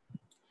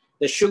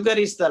 The sugar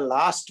is the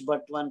last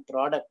but one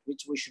product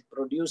which we should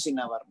produce in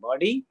our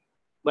body,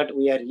 but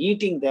we are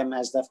eating them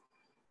as the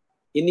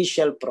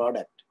initial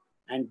product.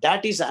 And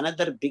that is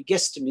another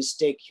biggest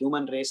mistake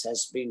human race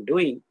has been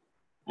doing.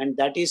 And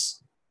that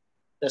is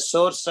the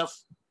source of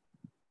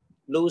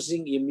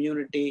losing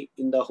immunity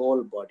in the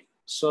whole body.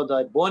 So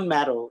the bone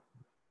marrow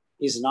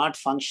is not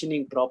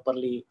functioning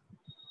properly,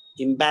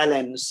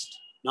 imbalanced,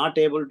 not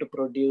able to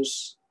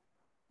produce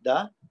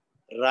the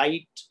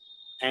right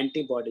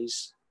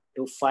antibodies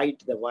to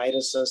fight the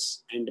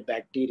viruses and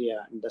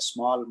bacteria and the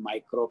small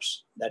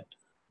microbes that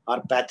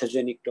are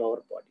pathogenic to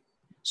our body.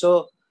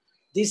 So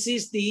this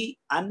is the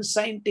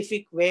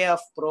unscientific way of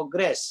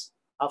progress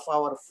of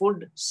our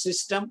food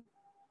system,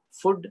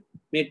 food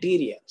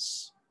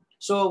materials.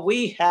 So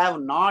we have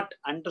not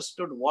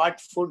understood what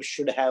food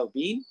should have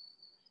been,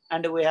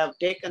 and we have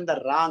taken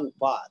the wrong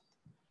path.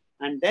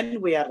 And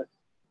then we are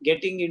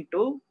getting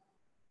into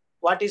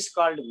what is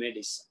called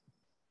medicine.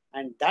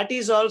 And that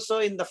is also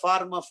in the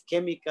form of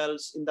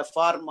chemicals, in the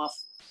form of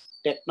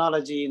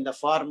technology, in the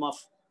form of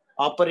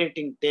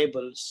operating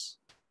tables.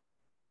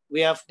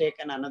 We have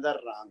taken another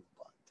wrong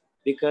path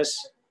because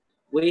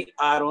we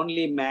are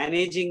only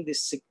managing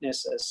these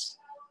sicknesses,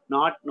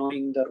 not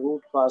knowing the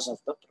root cause of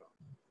the problem.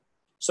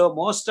 So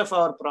most of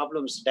our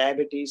problems,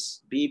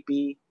 diabetes,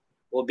 BP,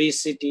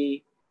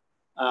 obesity,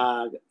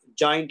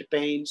 joint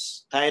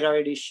pains,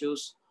 thyroid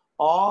issues,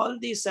 all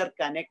these are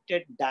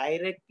connected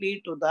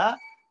directly to the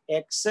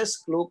excess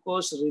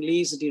glucose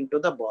released into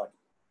the body.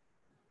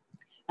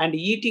 And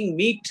eating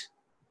meat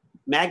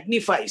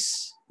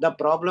magnifies the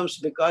problems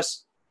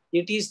because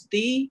it is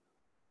the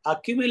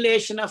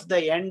accumulation of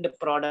the end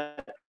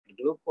product,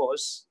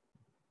 glucose,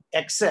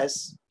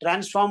 excess,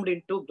 transformed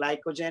into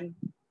glycogen,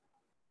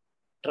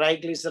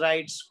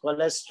 triglycerides,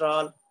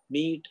 cholesterol,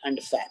 meat,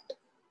 and fat.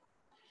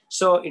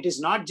 So it is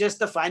not just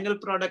the final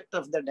product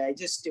of the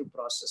digestive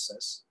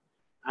processes,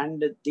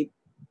 and the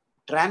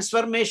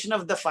transformation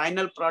of the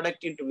final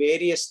product into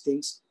various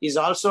things is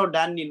also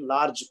done in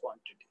large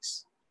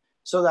quantities.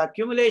 So the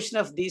accumulation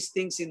of these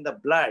things in the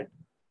blood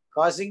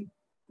causing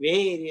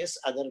various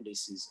other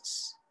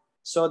diseases.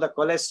 So the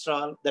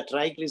cholesterol, the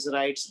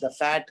triglycerides, the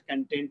fat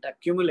content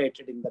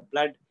accumulated in the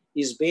blood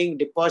is being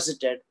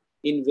deposited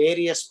in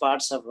various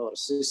parts of our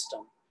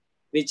system,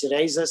 which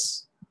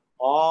raises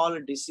all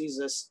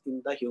diseases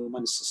in the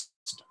human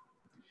system.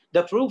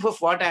 The proof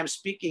of what I'm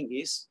speaking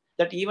is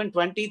that even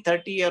 20,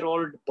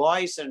 30-year-old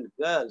boys and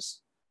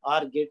girls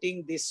are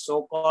getting these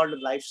so-called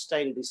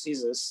lifestyle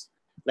diseases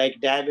like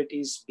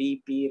diabetes,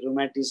 BP,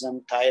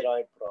 rheumatism,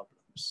 thyroid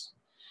problems.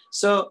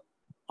 So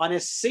on a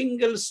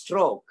single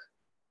stroke,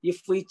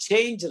 if we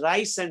change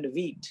rice and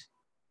wheat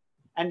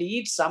and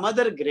eat some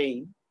other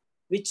grain,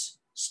 which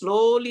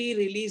slowly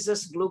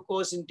releases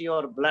glucose into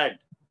your blood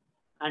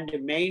and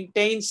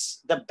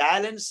maintains the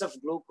balance of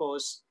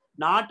glucose,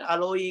 not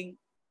allowing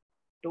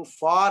to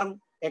form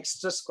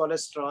excess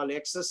cholesterol,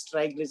 excess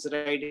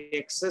triglyceride,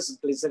 excess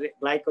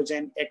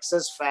glycogen,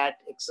 excess fat,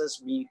 excess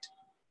meat,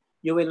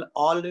 you will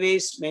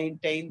always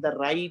maintain the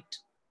right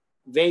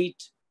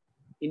weight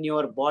in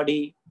your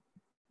body,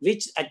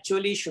 which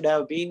actually should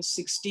have been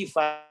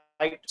 65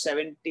 to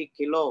 70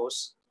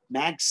 kilos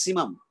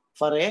maximum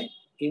for a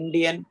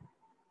Indian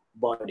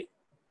body.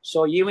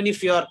 So even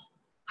if your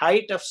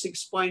height of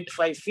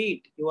 6.5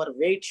 feet, your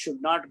weight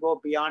should not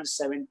go beyond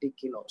 70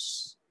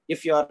 kilos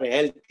if you are a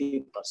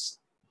healthy person.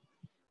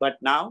 But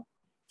now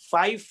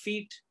 5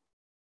 feet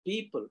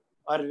people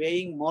are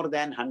weighing more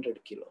than 100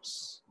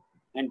 kilos.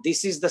 And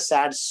this is the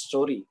sad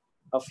story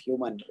of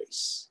human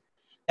race.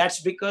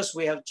 That's because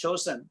we have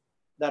chosen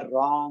the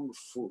wrong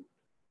food.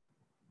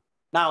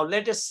 Now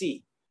let us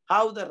see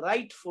how the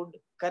right food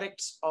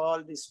corrects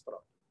all these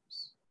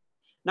problems.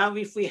 Now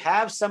if we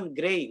have some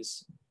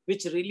grains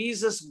which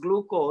releases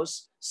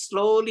glucose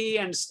slowly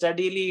and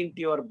steadily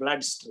into your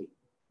bloodstream,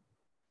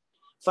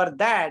 for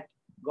that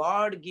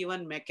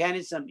God-given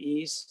mechanism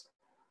is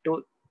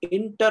to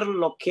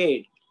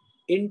interweaving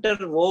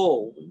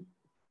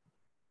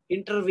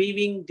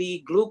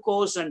the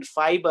glucose and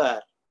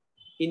fiber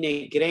in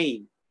a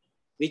grain,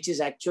 which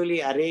is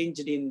actually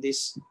arranged in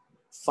this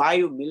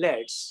 5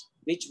 millets,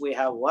 which we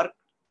have worked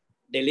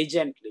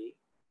diligently,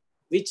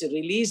 which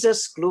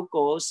releases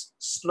glucose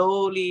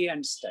slowly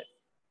and steadily.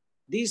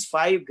 These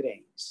 5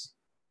 grains,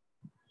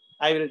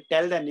 I will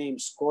tell the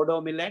names: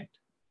 Kodo millet,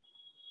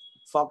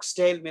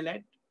 foxtail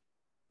millet,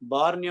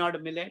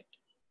 barnyard millet,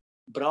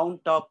 brown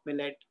top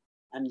millet,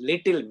 and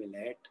little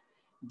millet.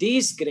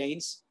 These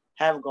grains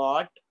have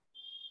got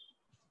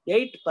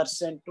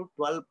 8% to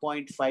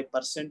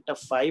 12.5% of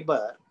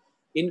fiber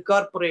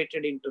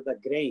incorporated into the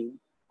grain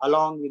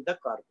along with the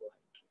carbohydrate.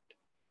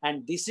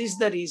 And this is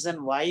the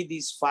reason why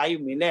these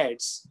 5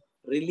 millets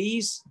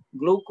release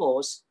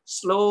glucose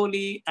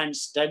slowly and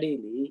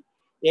steadily,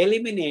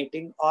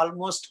 eliminating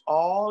almost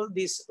all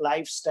these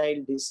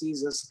lifestyle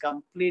diseases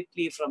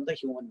completely from the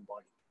human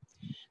body.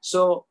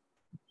 So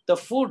the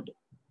food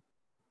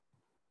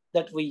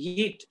that we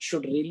eat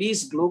should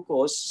release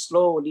glucose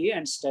slowly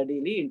and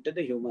steadily into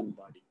the human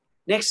body.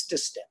 Next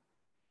step,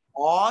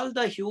 all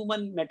the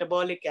human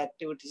metabolic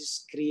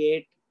activities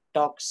create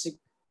toxic,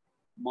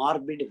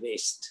 morbid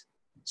waste.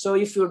 So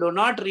if you do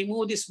not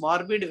remove this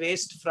morbid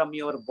waste from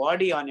your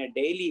body on a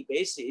daily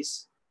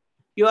basis,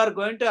 you are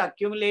going to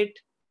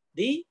accumulate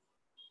the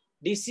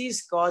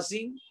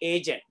disease-causing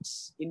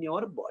agents in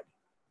your body.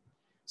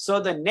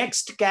 So the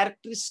next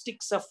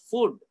characteristics of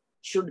food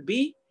should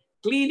be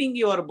cleaning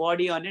your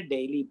body on a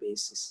daily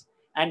basis.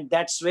 And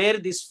that's where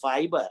this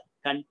fiber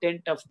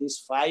content of these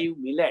 5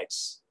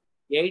 millets,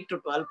 8 to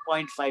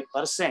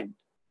 12.5%,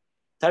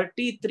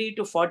 33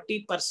 to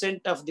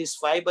 40% of this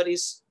fiber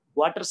is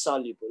water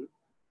soluble,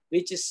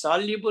 which is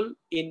soluble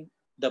in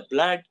the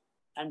blood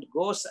and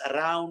goes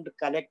around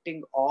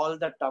collecting all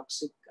the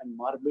toxic and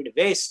morbid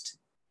waste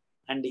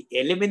and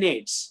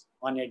eliminates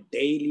on a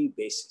daily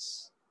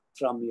basis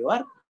from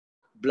your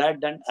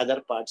blood and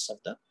other parts of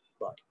the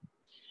body.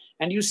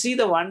 And you see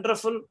the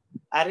wonderful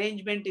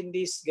arrangement in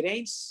these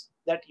grains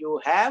that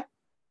you have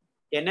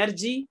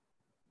energy,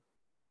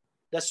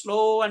 the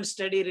slow and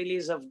steady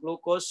release of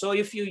glucose. So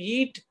if you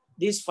eat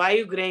these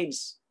 5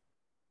 grains,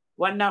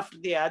 one after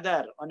the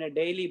other on a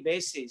daily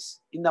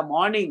basis, in the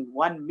morning,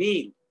 one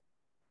meal,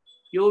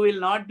 you will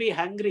not be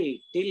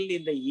hungry till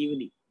in the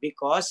evening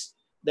because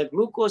the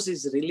glucose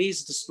is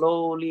released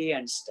slowly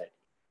and steady.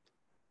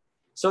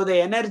 So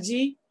the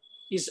energy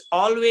is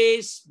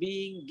always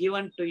being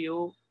given to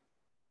you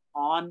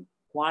on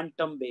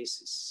quantum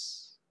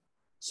basis.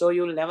 So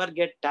you'll never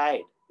get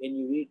tired when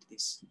you eat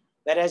this.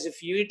 Whereas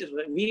if you eat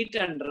wheat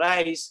and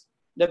rice,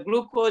 the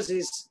glucose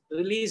is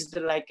released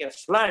like a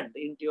flood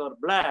into your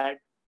blood.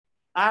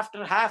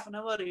 After half an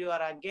hour, you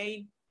are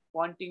again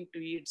wanting to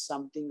eat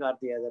something or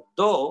the other,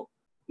 though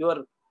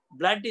your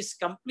blood is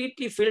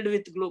completely filled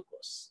with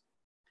glucose.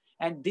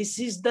 And this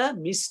is the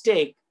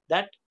mistake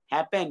that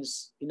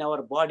happens in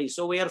our body.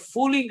 So we are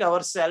fooling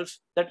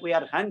ourselves that we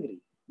are hungry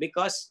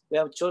because we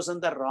have chosen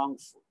the wrong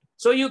food.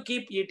 So you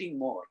keep eating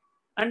more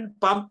and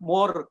pump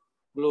more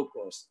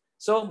glucose.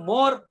 So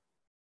more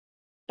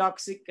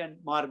toxic and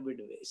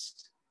morbid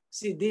waste.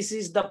 See, this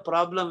is the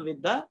problem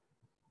with the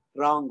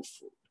wrong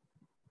food.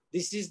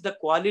 This is the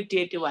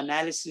qualitative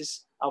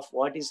analysis of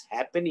what is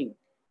happening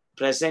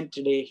present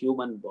day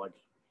human body.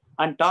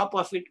 On top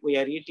of it, we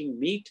are eating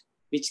meat,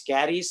 which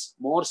carries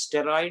more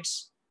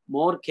steroids,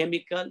 more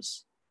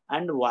chemicals,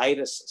 and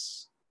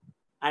viruses,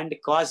 and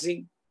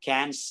causing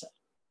cancer.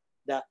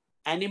 The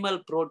animal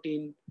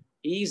protein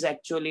is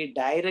actually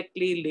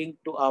directly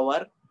linked to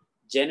our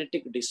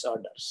genetic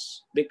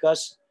disorders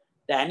because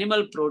the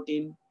animal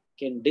protein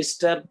can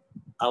disturb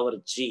our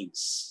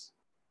genes.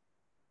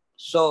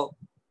 So,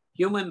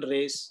 human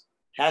race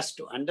has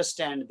to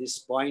understand this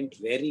point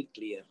very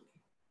clearly.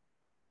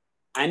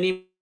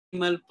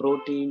 Animal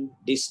protein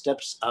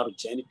disturbs our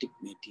genetic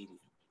material.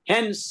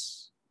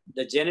 Hence,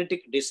 the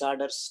genetic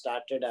disorders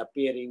started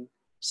appearing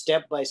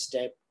step by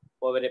step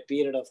over a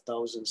period of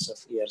thousands of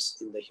years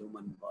in the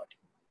human body.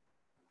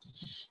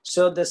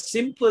 So the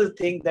simple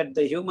thing that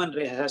the human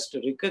race has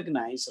to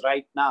recognize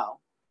right now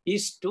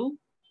is to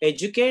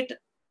educate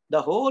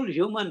the whole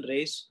human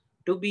race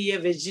to be a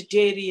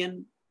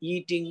vegetarian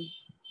eating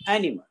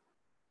animal.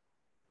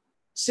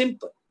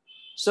 Simple.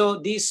 So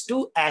these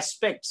two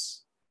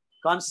aspects,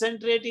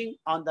 concentrating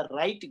on the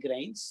right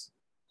grains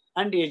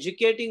and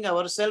educating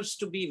ourselves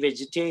to be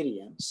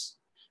vegetarians,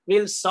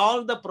 will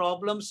solve the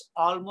problems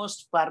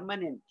almost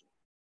permanently.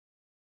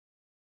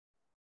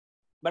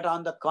 But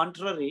on the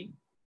contrary,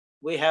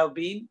 we have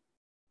been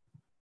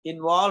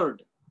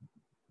involved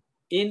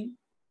in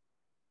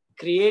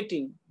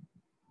creating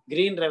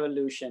green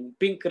revolution,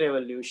 pink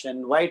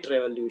revolution, white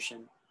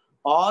revolution,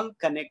 all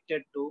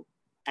connected to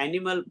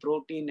animal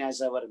protein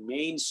as our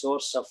main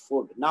source of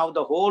food. Now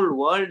the whole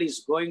world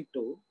is going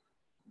to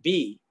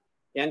be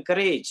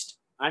encouraged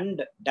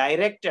and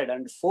directed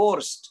and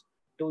forced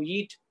to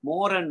eat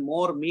more and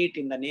more meat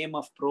in the name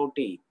of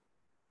protein,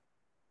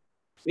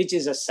 which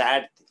is a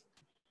sad thing,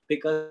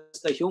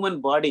 because the human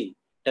body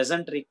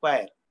doesn't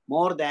require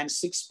more than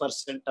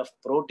 6% of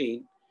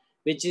protein,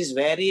 which is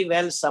very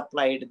well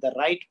supplied. The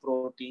right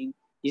protein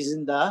is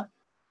in the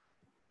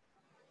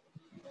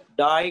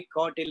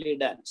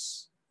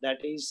dicotyledons,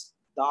 that is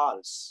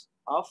dals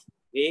of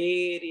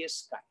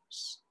various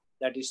kinds.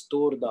 That is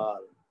tur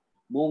dal,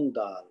 moong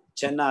dal,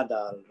 chana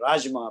dal,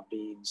 rajma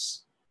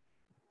beans,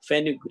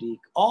 fenugreek.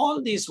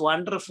 All these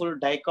wonderful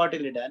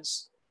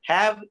dicotyledons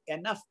have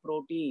enough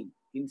protein.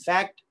 In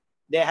fact,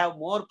 they have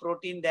more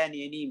protein than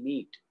any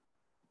meat.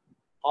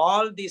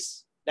 All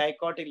these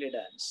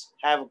dicotyledons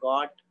have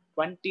got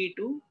 20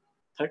 to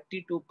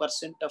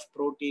 32% of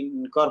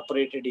protein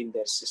incorporated in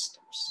their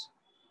systems.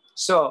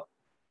 So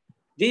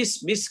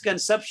these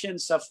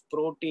misconceptions of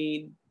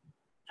protein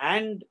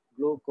and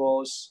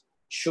glucose,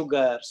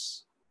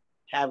 sugars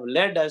have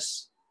led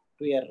us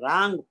to a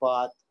wrong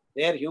path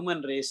where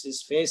human race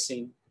is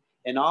facing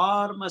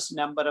enormous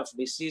number of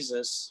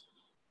diseases.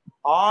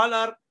 All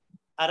are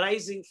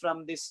arising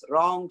from this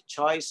wrong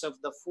choice of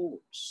the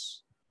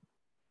foods.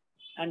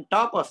 On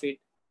top of it,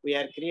 we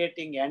are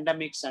creating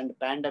endemics and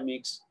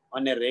pandemics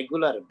on a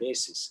regular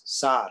basis.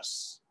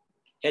 SARS,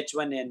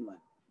 H1N1,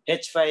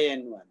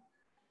 H5N1,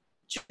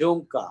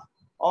 Junka,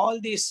 all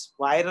these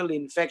viral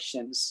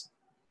infections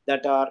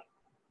that are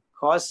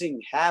causing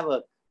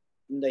havoc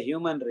in the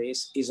human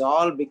race is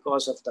all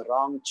because of the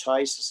wrong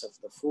choices of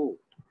the food.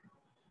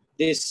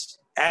 This,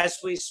 as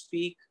we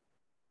speak,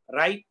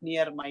 right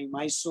near my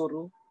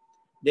Mysuru,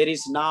 there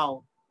is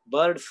now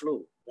bird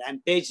flu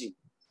rampaging.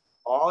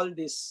 All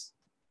these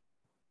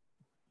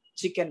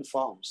chicken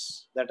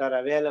farms that are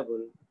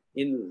available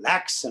in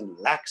lakhs and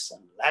lakhs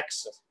and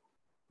lakhs of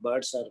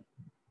birds are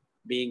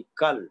being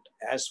culled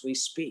as we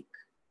speak.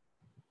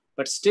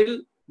 But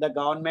still, the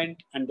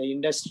government and the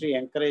industry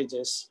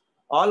encourages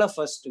all of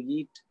us to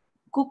eat,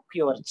 cook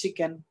your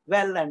chicken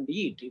well and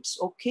eat. It's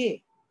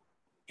okay.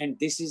 And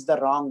this is the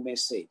wrong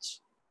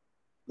message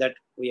that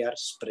we are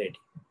spreading.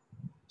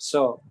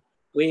 So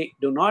we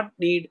do not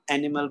need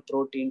animal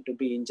protein to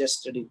be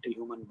ingested into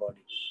human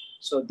body.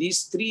 So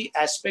these three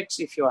aspects,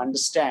 if you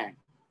understand,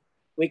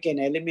 we can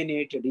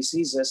eliminate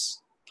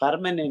diseases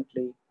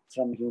permanently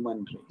from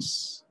human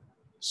race.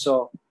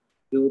 So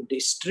you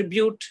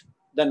distribute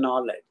the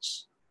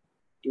knowledge,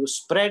 you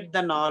spread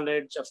the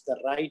knowledge of the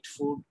right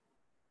food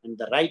and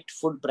the right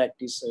food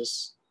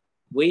practices,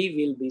 we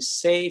will be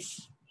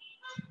safe,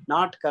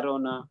 not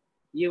corona.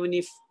 Even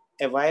if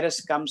a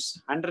virus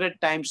comes 100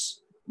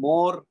 times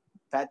more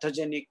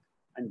pathogenic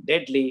and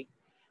deadly,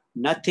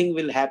 nothing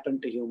will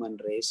happen to human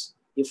race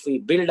if we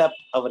build up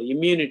our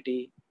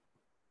immunity,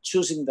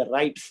 choosing the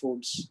right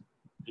foods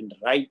and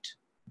right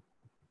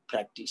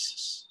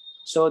practices.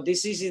 So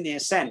this is in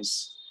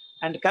essence.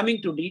 And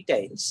coming to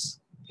details,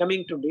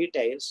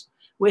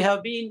 we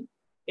have been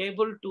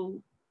able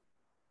to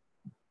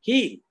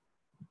heal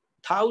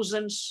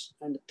thousands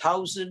and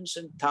thousands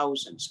and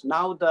thousands.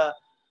 Now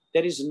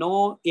there is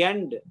no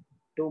end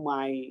to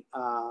my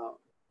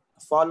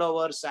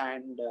followers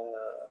and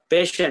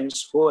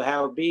patients who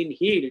have been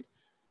healed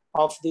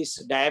of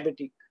this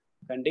diabetic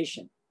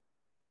condition.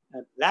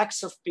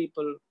 Lakhs of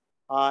people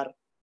are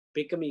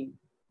becoming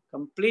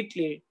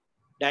completely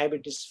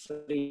diabetes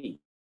free,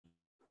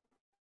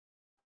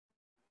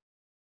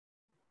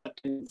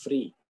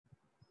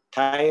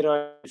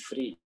 thyroid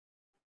free,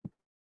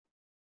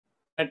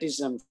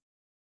 rheumatism.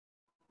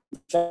 In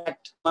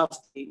fact, some of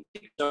the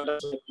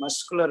disorders like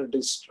muscular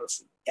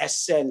dystrophy,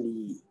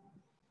 SLE,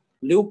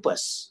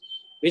 lupus,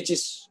 which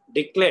is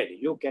declared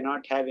you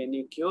cannot have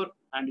any cure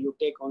and you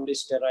take only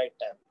steroid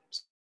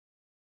tablets.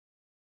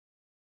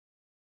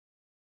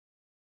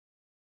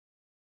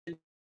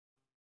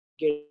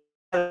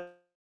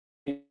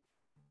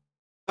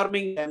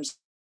 Forming themselves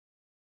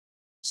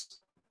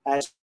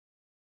as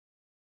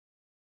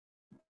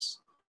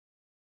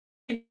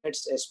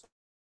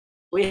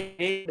we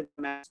made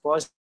them as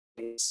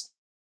positives,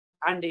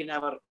 and in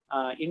our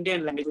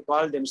Indian language we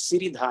call them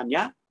Siri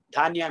Dhanya.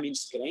 Dhanya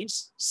means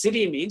grains.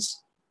 Siri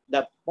means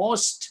the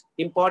most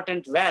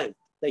important wealth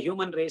the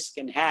human race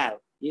can have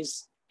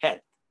is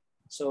health.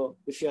 So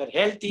if you are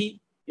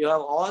healthy, you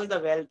have all the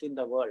wealth in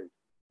the world.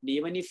 And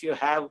even if you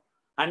have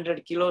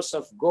 100 kilos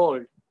of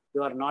gold,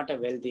 you are not a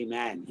wealthy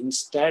man.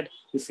 Instead,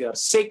 if you are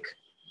sick,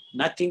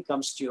 nothing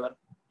comes to your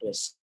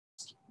rescue.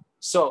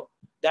 So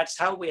that's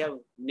how we have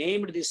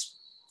named this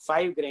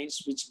 5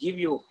 grains which give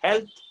you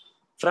health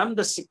from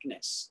the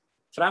sickness,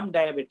 from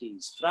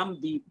diabetes,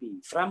 from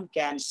BP, from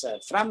cancer,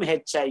 from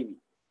HIV.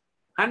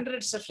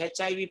 Hundreds of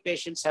HIV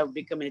patients have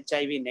become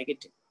HIV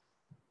negative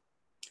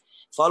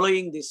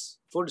following this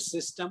food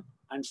system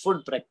and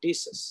food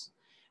practices,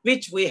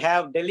 which we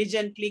have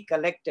diligently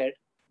collected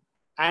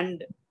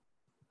and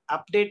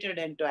updated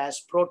into as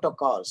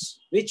protocols,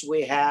 which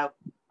we have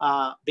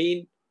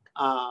been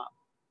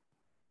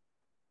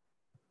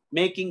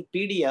making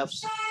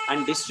PDFs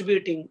and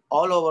distributing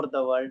all over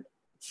the world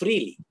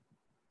freely,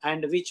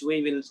 and which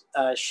we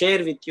will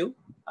share with you.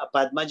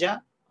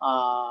 Padmaja,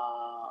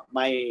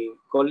 my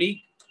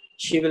colleague,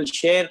 she will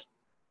share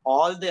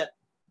all the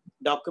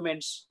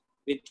documents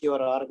with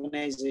your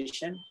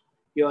organization.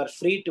 You are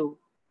free to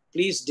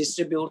please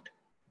distribute,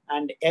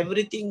 and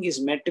everything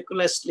is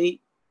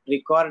meticulously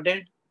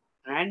recorded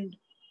and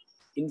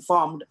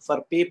informed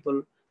for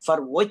people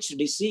for which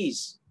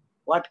disease,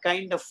 what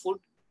kind of food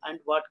and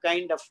what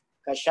kind of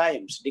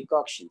kashayams,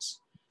 decoctions.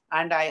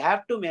 And I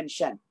have to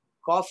mention,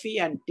 coffee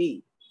and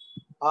tea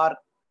are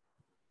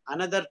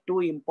another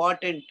 2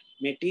 important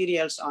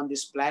materials on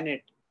this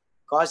planet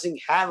causing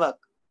havoc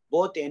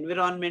both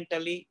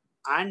environmentally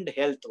and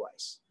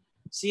health-wise.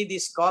 See,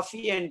 this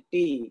coffee and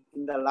tea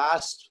in the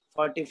last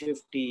 40-50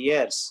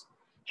 years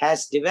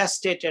has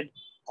devastated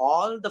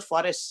all the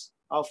forests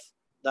of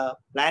the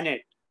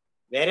planet,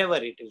 wherever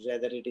it is,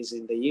 whether it is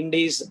in the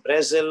Indies,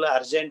 Brazil,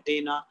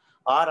 Argentina,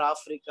 or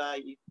Africa,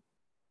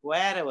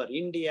 wherever,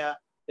 India,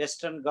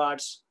 Western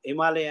Ghats,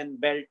 Himalayan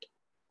belt,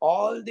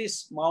 all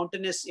these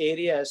mountainous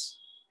areas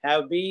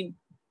have been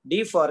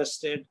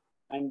deforested,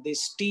 and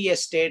these tea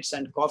estates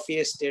and coffee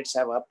estates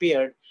have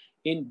appeared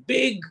in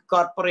big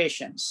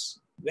corporations.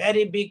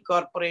 Very big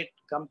corporate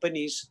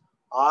companies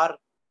are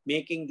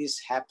making this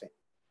happen.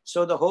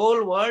 So the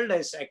whole world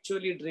is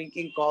actually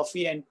drinking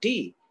coffee and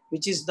tea,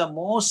 which is the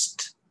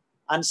most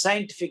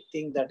unscientific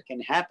thing that can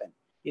happen.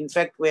 In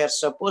fact, we are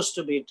supposed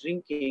to be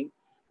drinking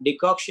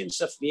decoctions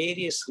of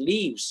various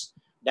leaves,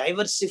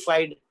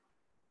 diversified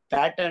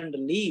patterned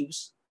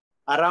leaves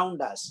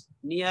around us,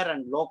 near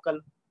and local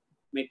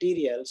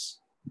materials.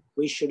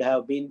 We should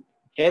have been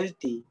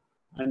healthy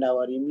and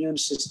our immune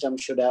system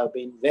should have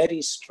been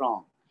very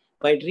strong.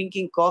 By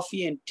drinking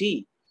coffee and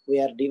tea, we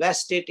are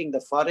devastating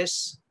the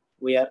forests,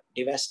 we are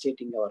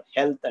devastating our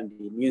health and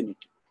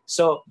immunity.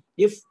 So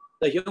if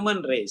the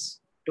human race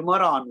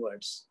tomorrow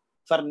onwards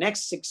for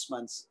next 6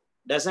 months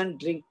doesn't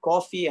drink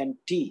coffee and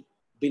tea,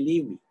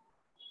 believe me,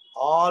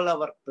 all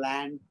our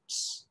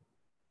plants,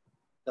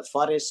 the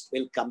forest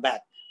will come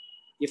back.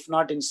 If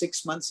not in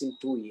 6 months, in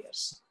 2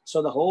 years.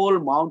 So the whole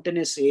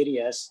mountainous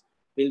areas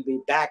will be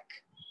back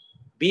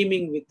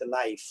beaming with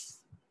life.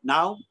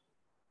 Now,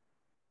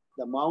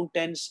 the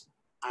mountains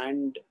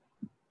and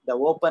the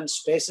open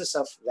spaces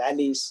of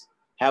valleys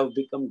have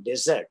become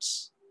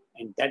deserts.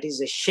 And that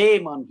is a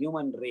shame on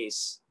human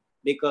race,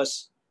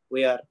 because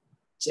we are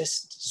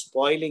just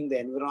spoiling the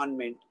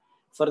environment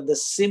for the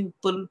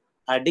simple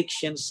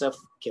addictions of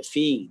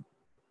caffeine,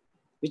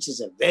 which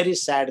is a very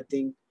sad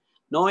thing.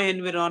 No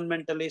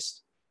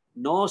environmentalist,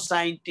 no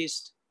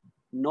scientist,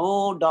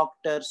 no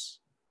doctors,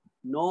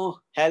 no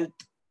health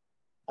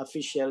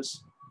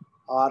officials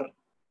are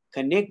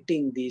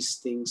connecting these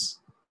things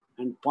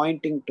and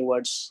pointing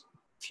towards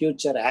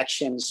future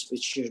actions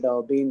which should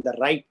have been the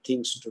right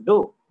things to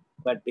do.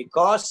 But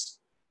because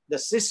the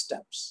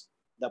systems,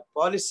 the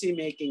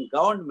policy-making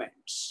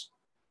governments,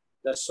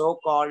 the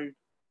so-called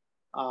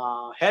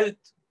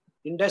health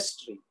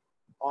industry,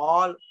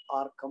 all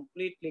are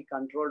completely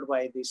controlled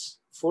by these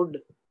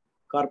food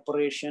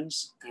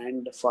corporations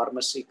and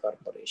pharmacy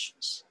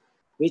corporations,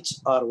 which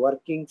are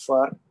working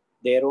for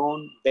their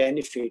own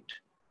benefit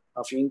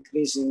of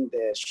increasing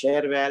their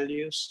share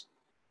values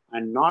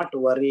and not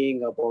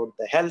worrying about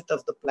the health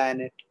of the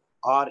planet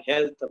or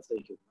health of the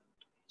human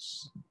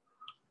race.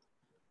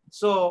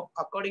 So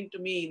according to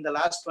me, in the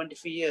last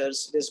 25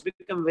 years, it has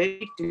become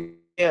very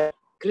clear,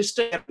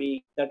 crystal clear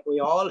that we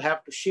all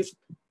have to shift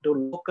to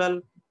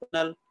local,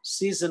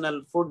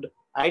 seasonal food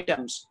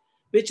items,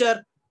 which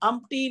are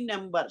umpteen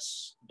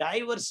numbers,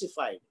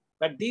 diversified.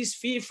 But these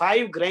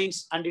 5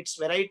 grains and its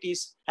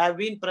varieties have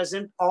been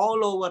present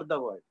all over the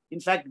world. In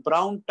fact,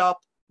 brown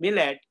top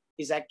millet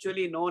is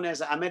actually known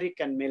as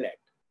American millet.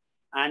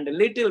 And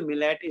little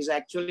millet is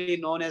actually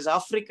known as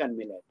African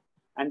millet.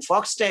 And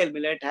foxtail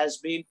millet has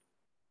been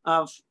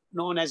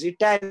known as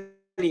Italian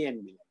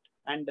millet.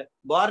 And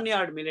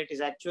barnyard millet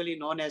is actually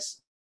known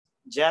as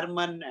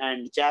German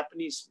and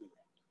Japanese millet.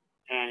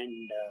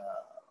 And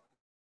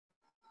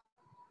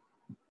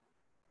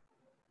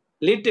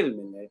little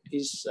millet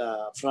is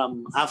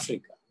from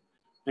Africa.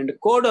 And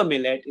kodo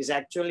millet is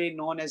actually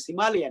known as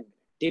Himalayan millet.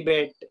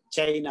 Tibet,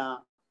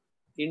 China,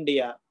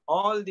 India,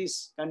 all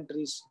these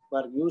countries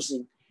were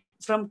using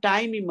from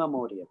time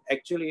immemorial.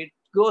 Actually, it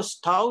goes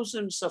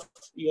thousands of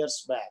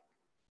years back.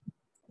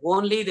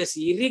 Only this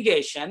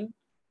irrigation,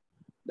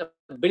 the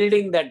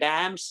building the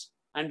dams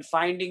and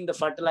finding the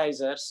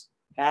fertilizers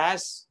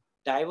has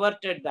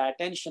diverted the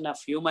attention of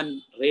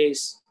human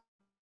race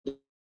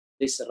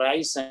this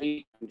rice and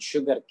wheat and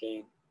sugar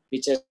cane,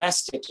 which has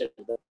devastated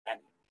the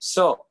planet.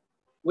 So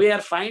we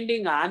are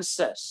finding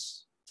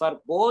answers for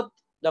both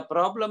the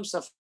problems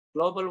of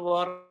global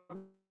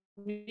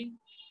warming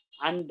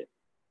and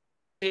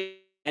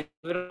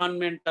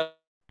environmental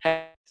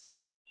health,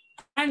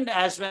 and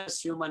as well as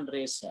human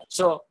race health.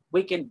 So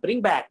we can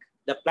bring back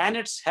the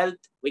planet's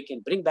health, we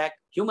can bring back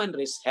human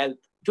race health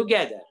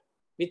together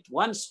with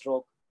one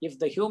stroke if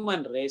the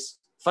human race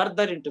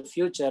further into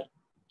future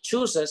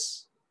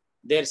chooses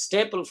their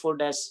staple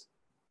food as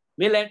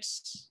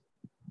millets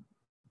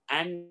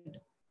and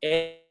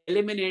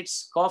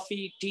eliminates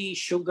coffee, tea,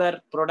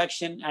 sugar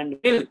production, and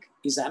milk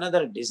is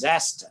another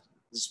disaster.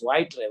 This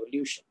white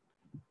revolution.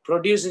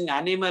 Producing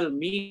animal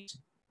meat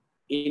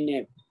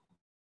in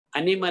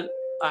a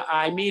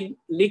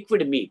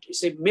liquid meat. You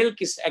see,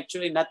 milk is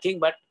actually nothing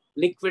but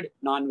liquid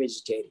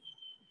non-vegetarian.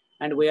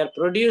 And we are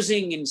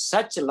producing in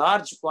such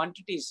large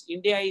quantities.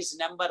 India is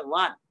number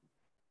one.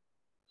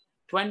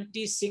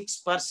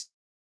 26%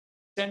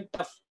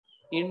 of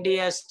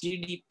India's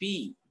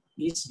GDP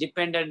is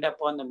dependent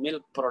upon the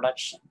milk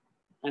production.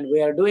 And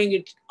we are doing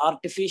it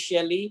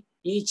artificially.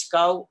 Each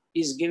cow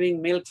is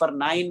giving milk for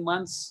 9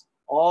 months.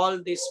 All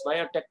this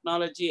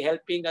biotechnology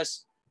helping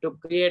us to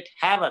create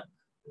havoc,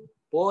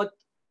 both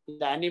in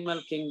the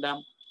animal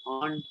kingdom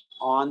and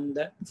on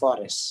the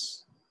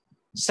forests.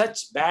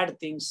 Such bad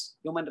things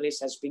human race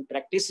has been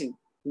practicing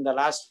in the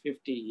last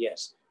 50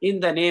 years in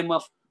the name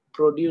of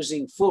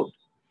producing food.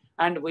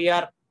 And we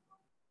are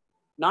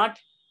not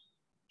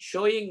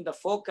showing the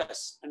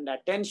focus and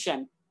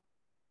attention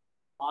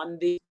on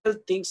the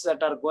things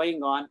that are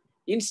going on.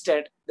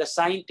 Instead, the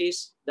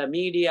scientists, the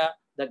media,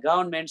 the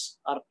governments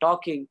are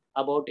talking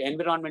about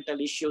environmental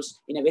issues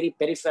in a very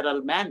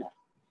peripheral manner.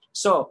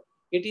 So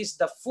it is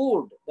the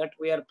food that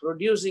we are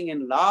producing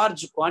in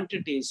large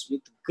quantities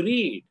with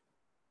greed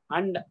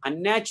and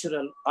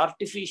unnatural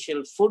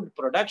artificial food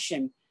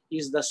production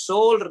is the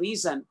sole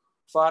reason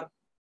for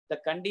the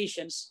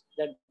conditions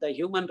that the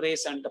human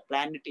race and the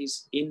planet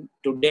is in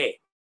today.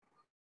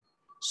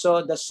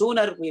 So the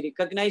sooner we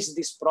recognize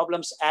these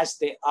problems as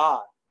they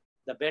are,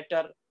 the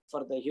better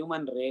for the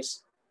human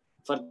race,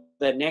 for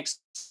the next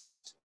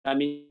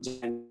coming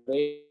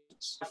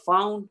generations. I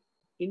found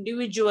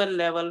individual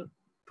level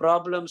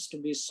problems to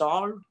be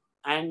solved,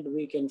 and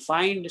we can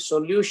find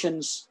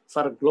solutions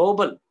for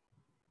global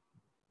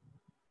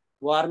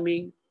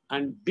warming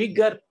and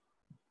bigger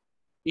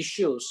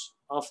issues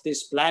of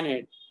this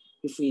planet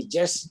if we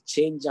just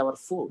change our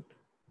food.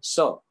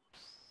 So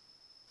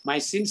my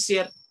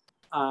sincere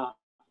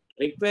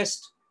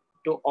request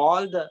to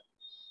all the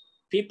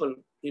people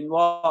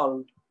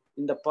involved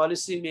in the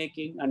policy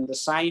making and the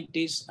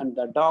scientists and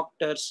the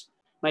doctors,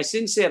 my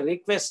sincere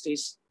request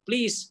is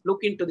please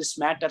look into this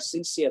matter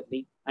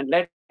sincerely and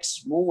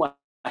let's move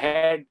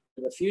ahead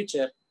to the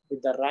future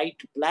with the right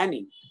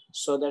planning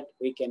so that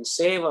we can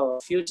save our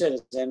future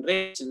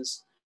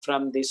generations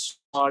from these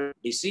small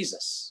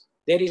diseases.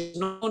 There is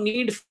no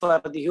need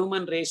for the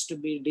human race to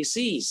be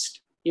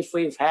diseased if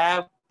we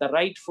have the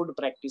right food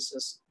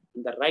practices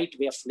and the right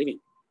way of living,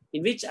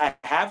 in which I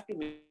have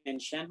to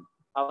mention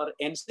our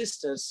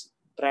ancestors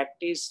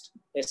practiced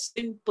a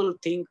simple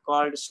thing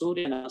called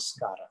Surya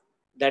Namaskara.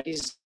 That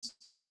is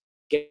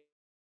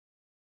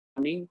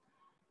getting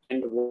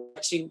and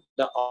watching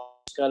the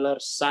orange color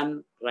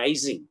sun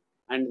rising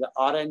and the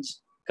orange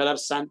color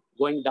sun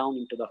going down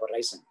into the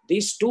horizon.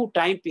 These two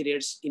time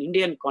periods in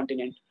Indian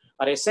continent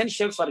are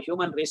essential for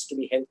human race to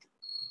be healthy,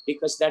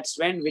 because that's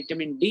when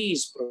vitamin D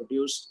is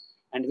produced,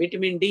 and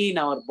vitamin D in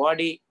our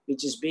body,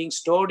 which is being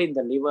stored in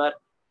the liver,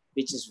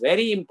 which is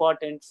very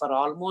important for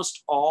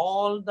almost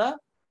all the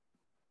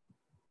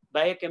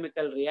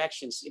biochemical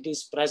reactions. It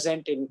is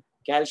present in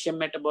calcium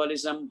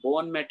metabolism,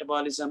 bone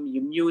metabolism,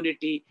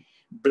 immunity,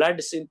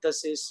 blood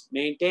synthesis,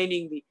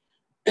 maintaining the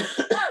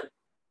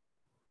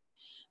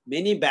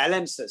many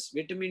balances.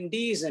 Vitamin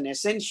D is an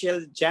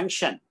essential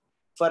junction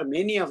for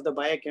many of the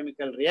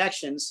biochemical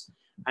reactions,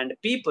 and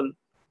people,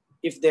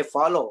 if they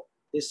follow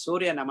this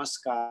Surya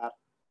Namaskar,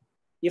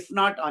 if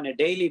not on a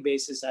daily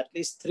basis, at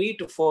least 3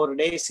 to 4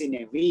 days in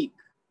a week,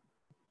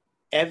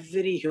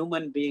 every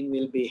human being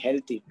will be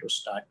healthy to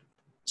start.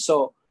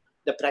 So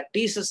the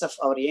practices of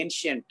our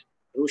ancient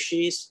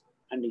rishis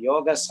and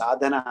yoga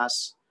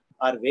sadhanas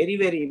are very,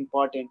 very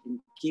important in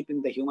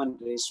keeping the human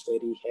race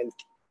very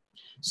healthy.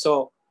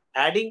 So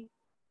adding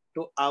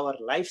to our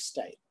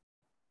lifestyle,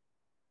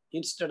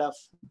 instead of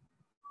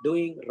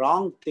doing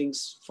wrong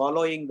things,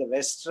 following the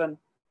Western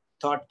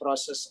thought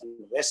process and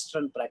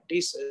Western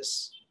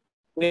practices,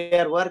 we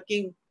are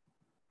working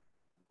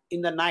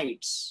in the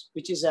nights,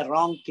 which is a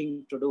wrong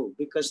thing to do,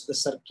 because the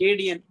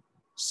circadian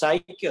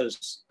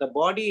cycles, the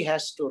body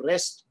has to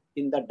rest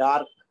in the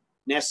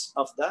darkness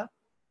of the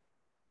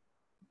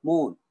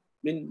moon. I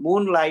mean,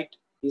 moonlight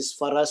is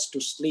for us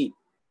to sleep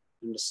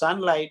and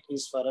sunlight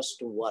is for us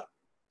to work.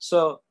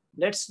 So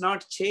let's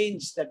not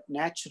change that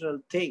natural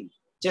thing.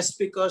 Just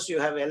because you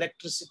have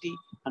electricity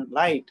and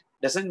light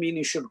doesn't mean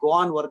you should go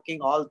on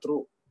working all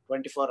through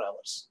 24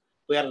 hours.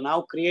 We are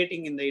now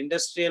creating in the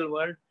industrial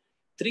world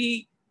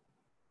 3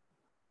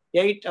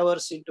 8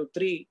 hours into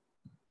 3,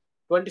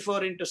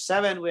 24 into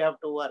 7 we have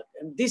to work.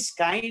 And this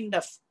kind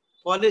of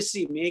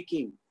policy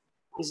making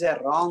is a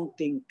wrong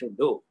thing to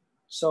do.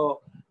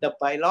 So the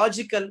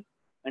biological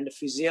and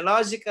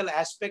physiological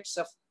aspects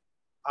of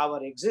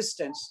our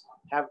existence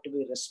have to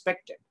be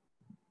respected,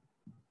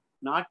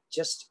 not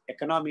just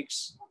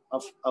economics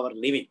of our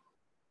living.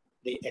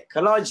 The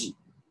ecology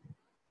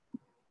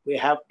we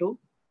have to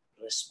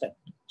respect.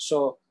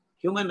 So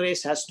human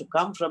race has to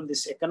come from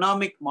this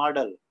economic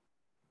model,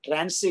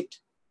 transit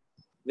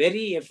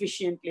very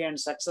efficiently and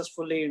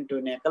successfully into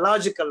an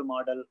ecological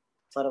model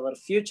for our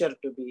future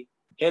to be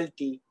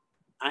healthy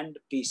and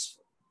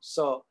peaceful.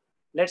 So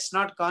let's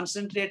not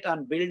concentrate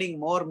on building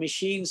more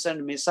machines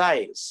and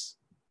missiles.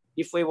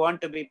 If we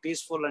want to be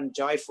peaceful and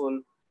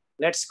joyful,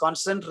 let's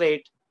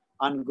concentrate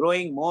on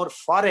growing more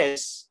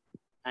forests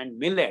and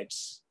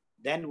millets.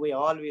 Then we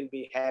all will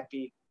be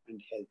happy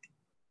and healthy.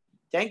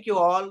 Thank you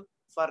all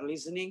for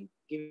listening,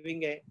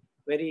 giving a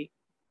very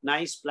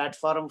nice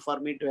platform for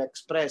me to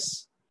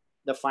express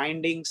the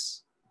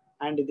findings.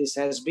 And this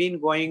has been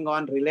going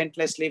on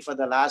relentlessly for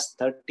the last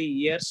 30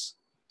 years.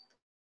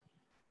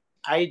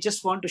 I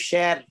just want to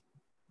share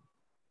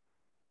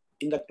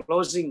in the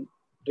closing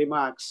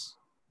remarks,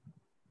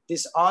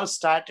 this all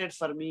started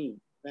for me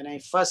when I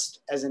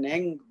first, as a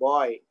young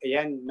boy, a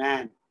young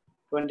man,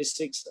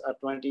 26 or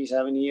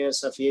 27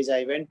 years of age,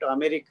 I went to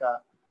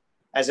America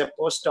as a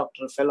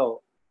postdoctoral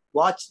fellow,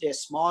 watched a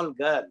small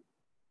girl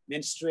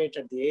menstruate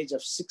at the age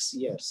of 6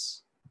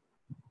 years.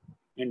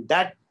 And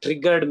that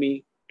triggered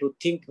me to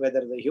think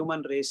whether the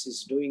human race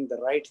is doing the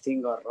right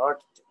thing or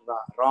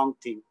wrong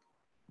thing.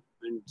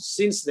 And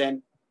since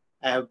then,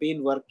 I have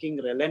been working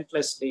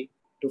relentlessly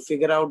to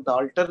figure out the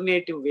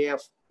alternative way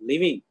of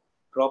living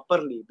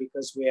properly,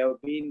 because we have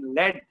been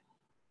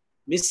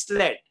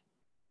misled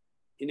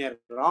in a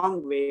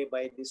wrong way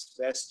by this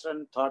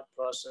Western thought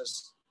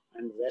process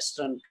and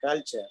Western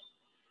culture.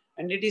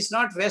 And it is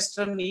not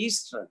Western,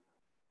 Eastern.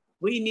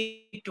 We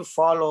need to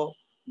follow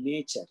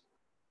nature.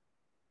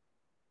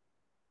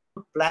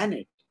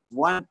 Planet,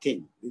 one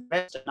thing,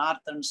 West, North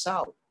and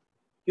South.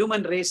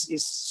 Human race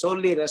is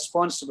solely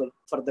responsible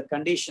for the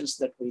conditions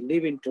that we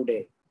live in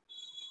today.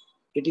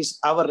 It is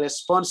our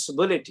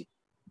responsibility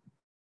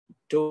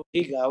to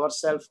dig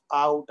ourselves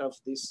out of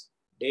these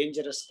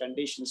dangerous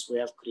conditions we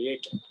have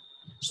created.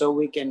 So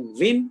we can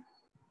win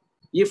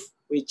if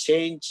we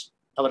change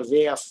our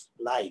way of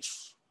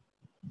life.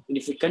 And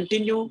if we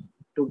continue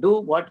to do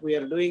what we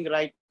are doing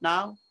right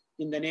now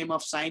in the name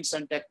of science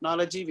and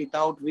technology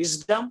without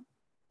wisdom,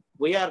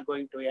 we are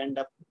going to end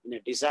up in a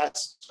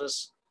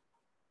disastrous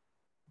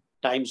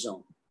time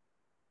zone.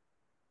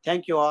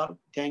 Thank you all.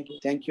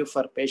 Thank you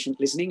for patient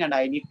listening. And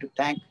I need to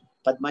thank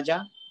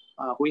Padmaja,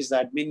 who is the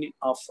admin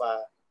of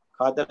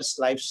Khadar's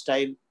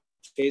Lifestyle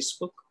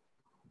Facebook,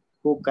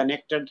 who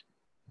connected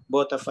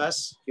both of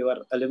us, your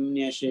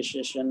Alumni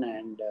Association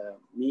and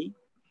me.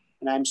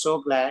 And I'm so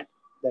glad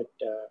that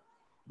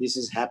this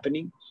is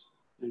happening,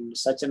 and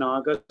such an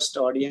august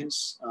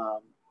audience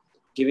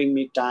giving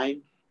me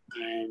time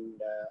and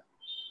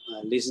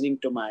listening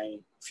to my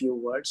few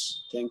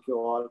words. Thank you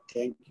all.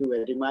 Thank you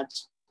very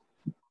much.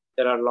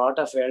 There are a lot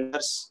of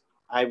elders.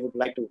 I would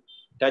like to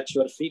touch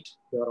your feet.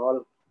 You are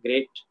all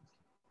great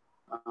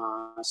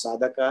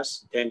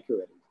sadhakas. Thank you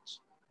very much.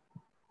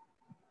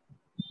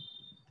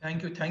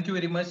 Thank you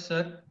very much,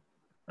 sir.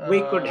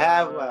 We could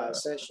have a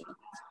session,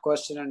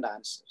 question and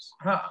answers.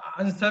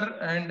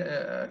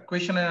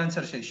 Question and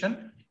answer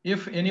session.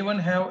 If anyone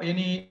have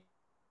any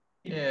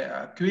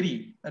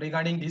query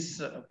regarding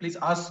this, please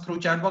ask through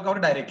chat box or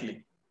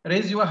directly.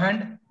 Raise your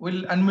hand,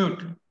 we'll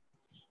unmute.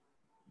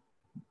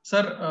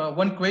 Sir,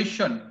 one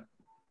question.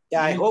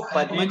 Yeah, I hope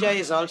Padmaja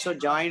is also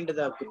joined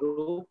the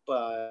group.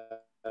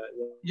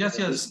 Yes.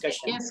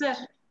 Discussion. Yes, sir.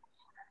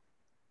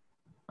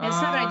 Yes,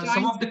 sir, I joined.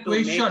 Some of the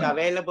questions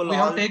available we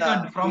have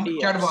taken from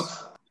PDFs, chat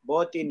box,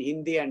 both in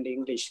Hindi and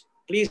English.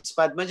 Please,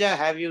 Padmaja,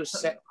 have you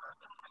said?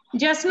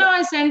 Just now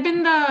I sent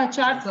in the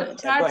chart. Go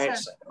ahead,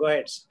 sir. Go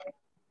ahead, sir.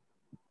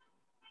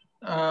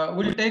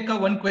 We'll take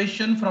one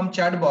question from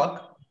chat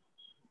box.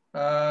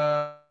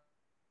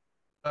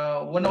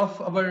 One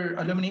of our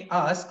alumni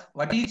asked,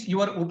 what is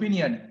your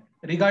opinion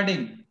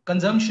regarding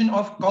consumption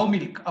of cow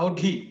milk or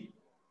ghee?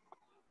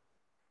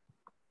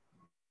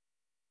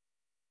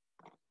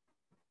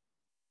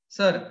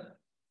 Sir,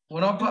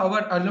 one of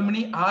our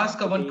alumni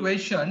asked one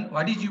question,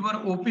 what is your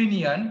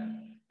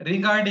opinion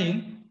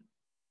regarding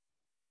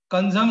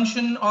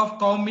consumption of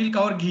cow milk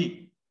or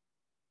ghee?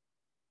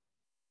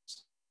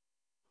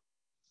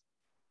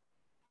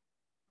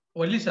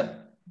 Only, sir.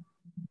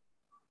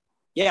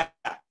 Yeah,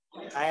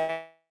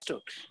 I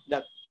understood.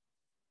 The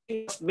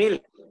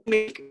milk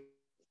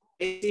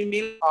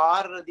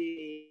or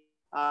the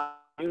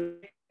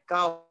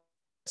cow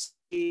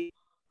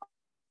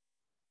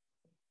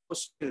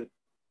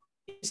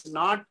is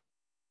not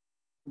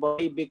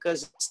body,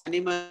 because it's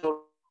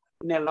animal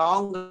in a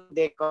long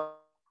they cause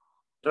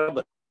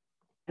trouble.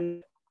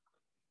 And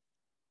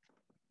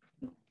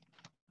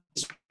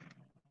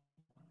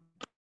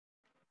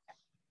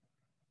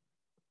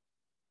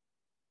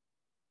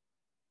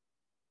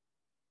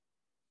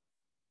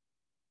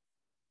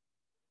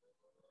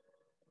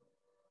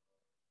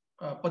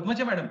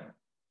Padmaja madam.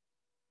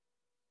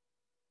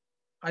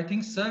 I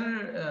think sir.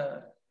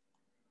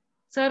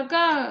 Sir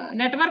का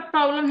network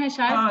problem है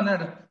शायद. हाँ ना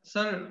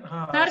sir.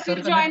 हाँ sir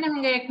फिर join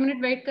होंगे. 1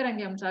 minute wait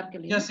करेंगे हम सर के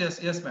लिए.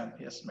 Yes ma'am.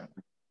 Yes ma'am.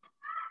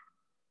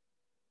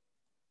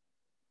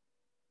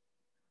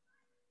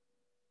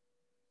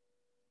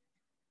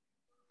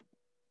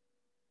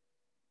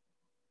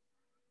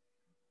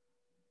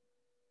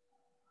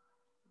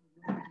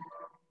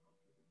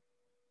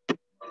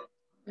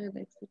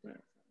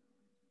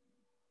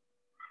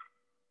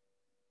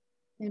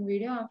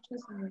 Video आपसे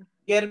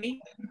Hear me?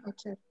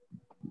 अच्छा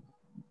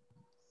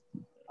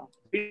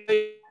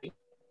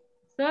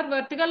సార్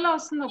వర్టికల్ లో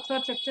వస్తుంది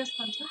ఒకసారి చెక్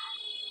చేస్తాను సార్.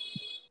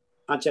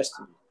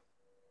 చేస్తాను.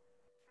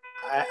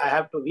 I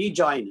have to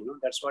rejoin, you know,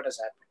 that's what has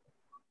happened.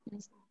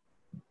 Yes.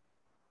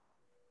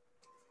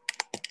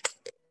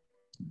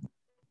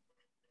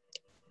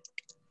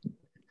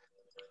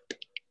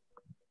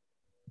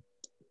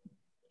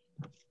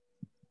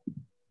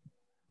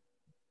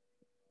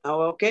 Now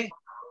okay?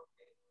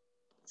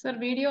 Sir,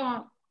 video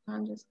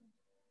on just.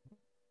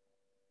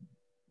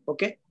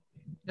 Okay?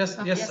 Yes,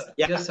 Yes. sir.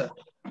 Yeah. Yes, sir.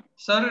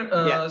 Sir,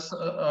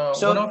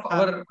 So, one of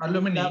our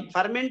alumni. The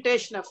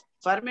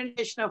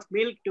fermentation of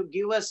milk to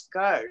give us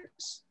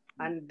curds,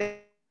 and then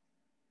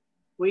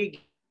we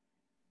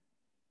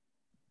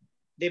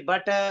the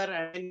butter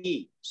and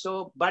ghee. So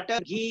butter,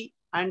 ghee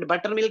and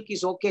buttermilk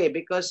is okay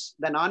because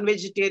the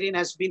non-vegetarian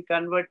has been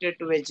converted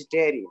to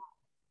vegetarian.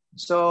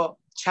 So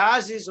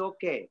chas is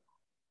okay.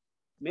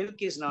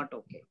 Milk is not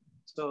okay.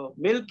 So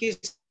milk is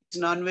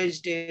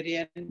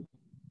non-vegetarian,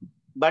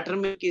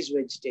 buttermilk is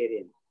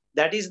vegetarian.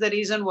 That is the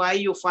reason why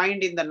you find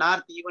in the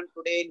north, even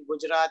today in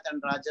Gujarat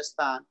and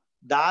Rajasthan,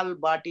 dal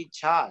bati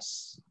chas.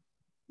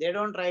 They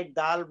don't write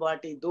dal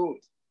bati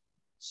doodh.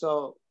 So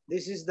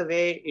this is the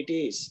way it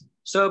is.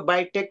 So by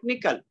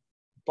technical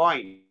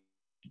point,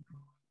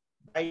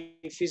 by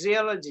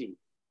physiology,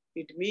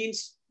 it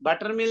means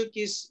buttermilk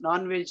is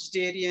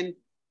non-vegetarian,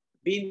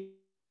 bean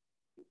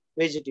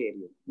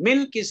vegetarian.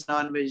 Milk is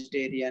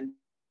non-vegetarian.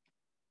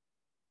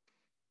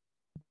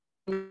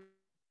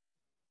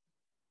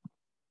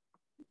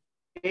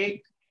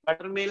 Take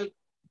buttermilk,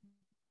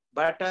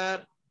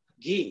 butter,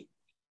 ghee,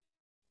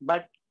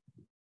 but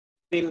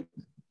milk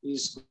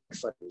is good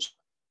for you.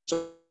 So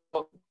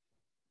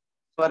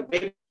for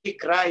baby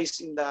cries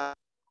in the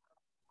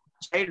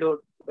childhood,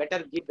 better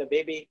give the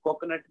baby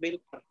coconut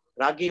milk,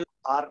 ragi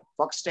or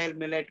foxtail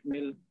millet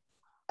milk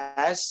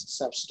as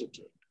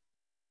substitute.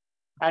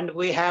 And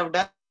we have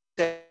done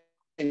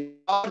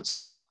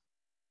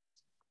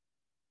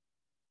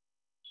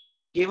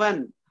given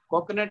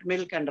coconut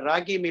milk and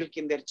ragi milk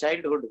in their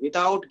childhood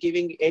without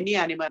giving any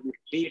animal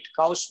milk, be it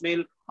cow's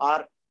milk or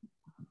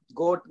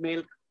goat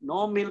milk,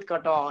 no milk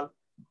at all.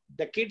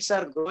 The kids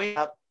are growing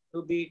up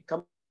to be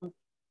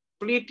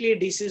completely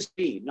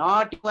disease-free.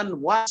 Not even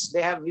once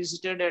they have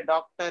visited a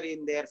doctor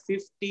in their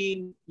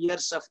 15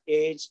 years of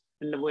age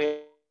and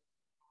where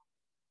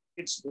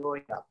it's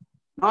growing up.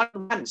 Not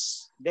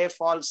once they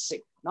fall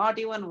sick. Not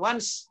even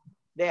once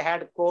they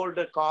had cold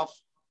or cough.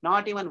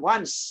 Not even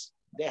once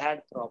they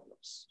had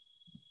problems.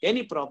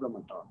 Any problem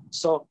at all.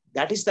 So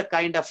that is the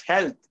kind of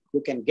health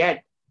you can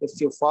get if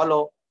you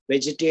follow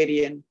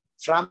vegetarian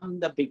from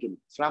the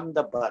beginning, from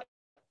the birth.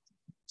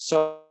 So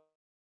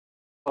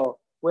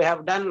we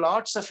have done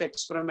lots of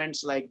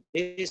experiments like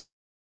this,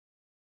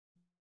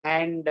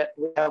 and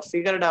we have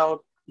figured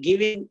out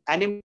giving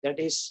animal, that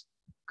is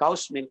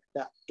cow's milk.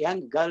 The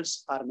young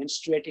girls are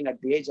menstruating at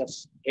the age of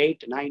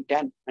 8, 9,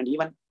 10, and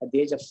even at the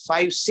age of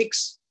 5,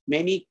 6.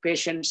 Many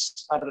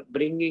patients are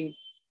bringing,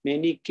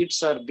 many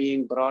kids are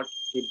being brought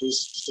with this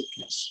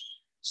sickness.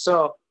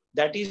 So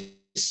that is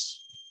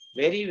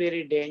very,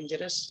 very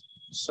dangerous.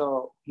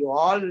 So you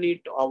all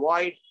need to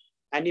avoid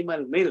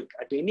animal milk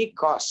at any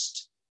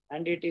cost.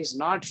 And it is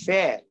not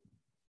fair.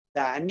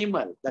 The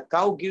animal, the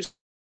cow gives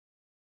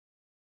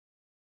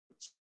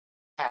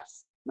half,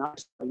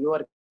 not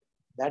your.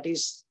 That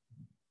is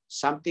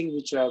something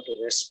which you have to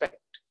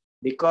respect.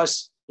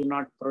 Because do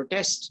not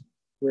protest,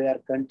 we are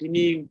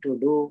continuing to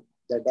do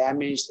the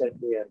damage that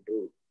we are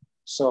doing.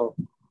 So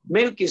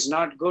milk is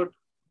not good,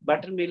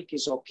 buttermilk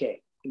is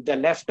okay. The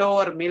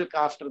leftover milk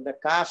after the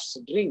calves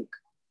drink,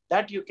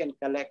 that you can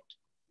collect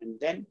and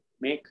then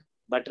make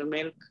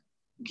buttermilk,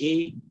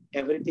 ghee,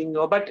 everything.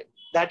 But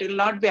that will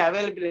not be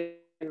available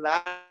in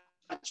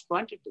large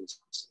quantities.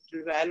 It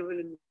will be available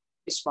in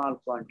small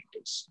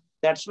quantities.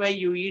 That's why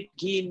you eat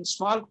ghee in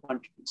small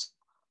quantities.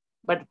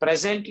 But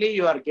presently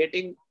you are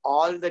getting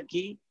all the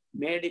ghee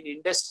made in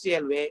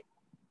industrial way,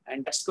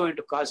 and that's going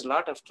to cause a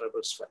lot of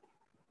troubles for you.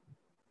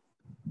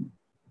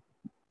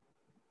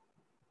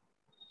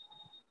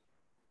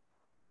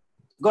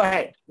 Go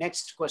ahead.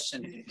 Next question.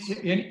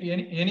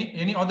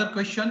 Any other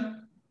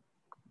question?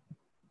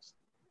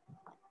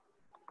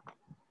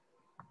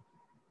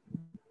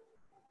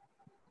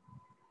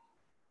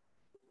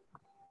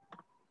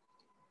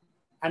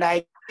 And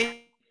I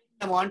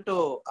want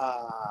to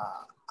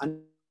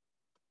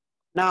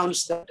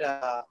announce that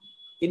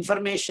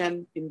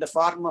information in the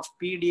form of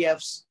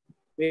PDFs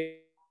will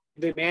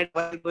be made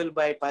available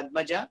by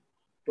Padmaja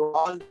to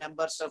all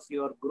members of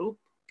your group.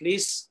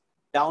 Please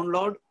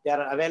download. They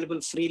are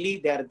available freely.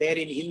 They are there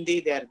in Hindi.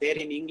 They are there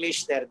in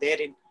English. They are there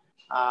in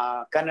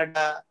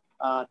Kannada,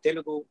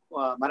 Telugu,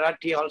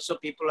 Marathi. Also,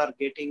 people are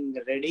getting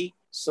ready.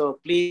 So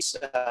please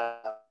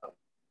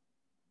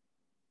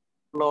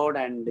download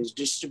and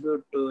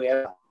distribute to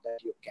everyone that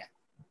you can.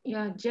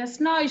 Yeah,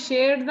 just now I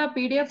shared the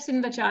PDFs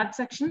in the chat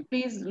section.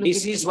 Please look.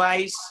 Disease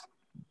wise.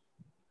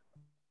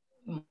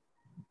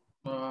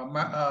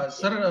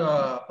 Sir,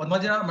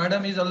 Padmaja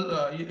Madam is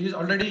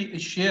already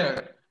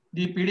shared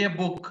the PDF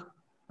book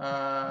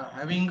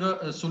having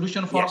a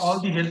solution for all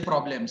the health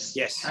problems.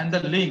 Yes. And the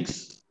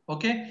links.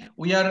 Okay,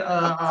 we are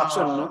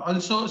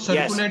also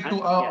circulate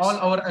to all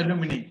our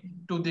alumni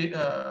to the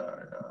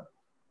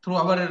through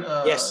our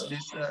this,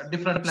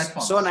 different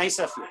platforms. So nice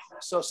of you.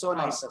 So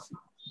nice of you.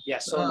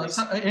 Yes. So nice.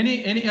 Sir,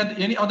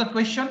 any other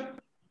question?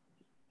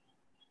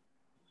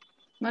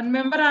 One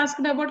member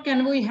asked about,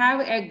 can we have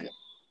egg?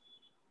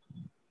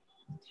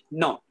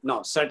 No,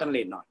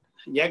 certainly not.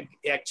 Egg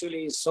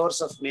actually is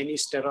source of many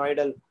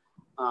steroidal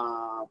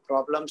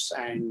problems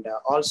and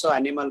also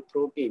animal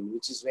protein,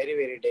 which is very,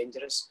 very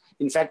dangerous.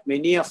 In fact,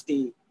 many of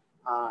the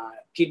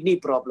kidney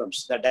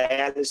problems, the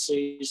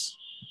dialysis,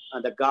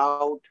 the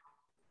gout,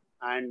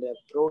 and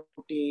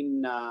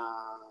protein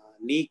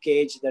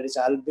leakage, that is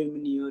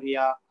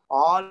albuminuria,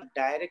 all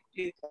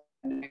directly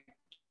connected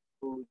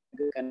to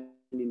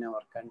in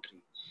our country.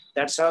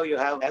 That's how you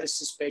have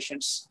dialysis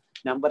patients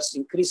numbers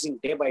increasing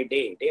day by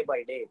day.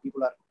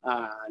 People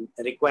are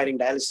requiring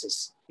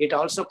dialysis. It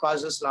also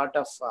causes a lot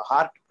of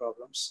heart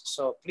problems.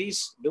 So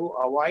please do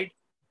avoid.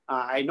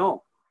 I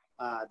know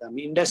the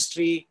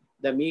industry,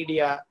 the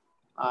media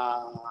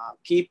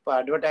keep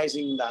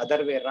advertising the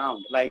other way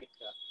around, like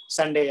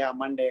Sunday,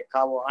 Monday,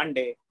 Kavo,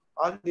 Ande.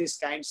 All these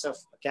kinds of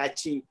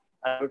catchy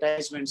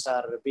advertisements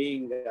are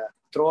being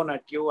thrown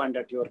at you and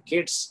at your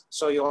kids.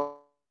 So you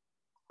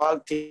all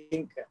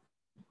think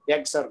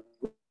eggs are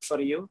good for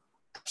you.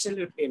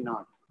 Absolutely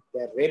not.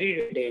 They are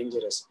very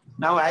dangerous.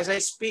 Now, as I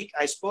speak,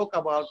 I spoke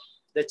about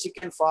the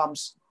chicken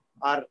farms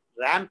are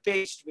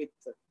rampaged with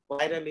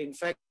viral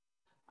infection.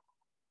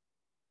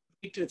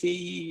 Eat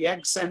the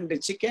eggs and the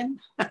chicken.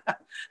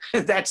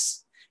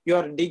 That's, you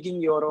are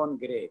digging your own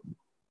grave.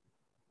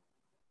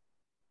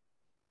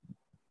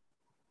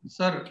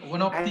 Sir,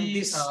 one of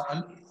the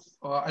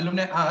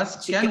alumni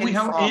asked, can we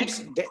have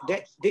eggs?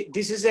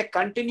 This is a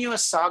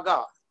continuous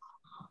saga.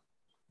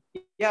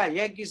 Yeah,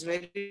 egg is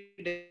very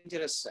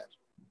dangerous, sir.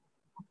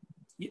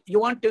 You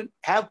want to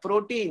have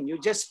protein, you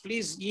just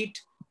please eat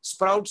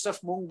sprouts of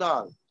moong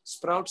dal,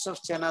 sprouts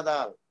of chana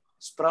dal,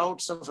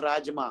 sprouts of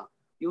rajma.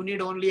 You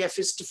need only a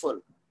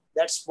fistful.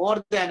 That's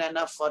more than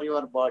enough for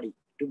your body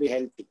to be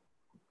healthy.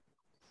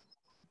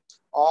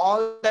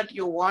 All that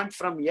you want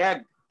from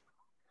egg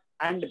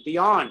and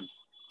beyond,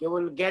 you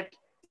will get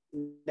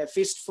a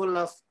fistful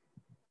of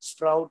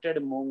sprouted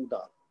moong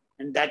dal,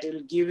 and that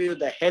will give you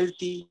the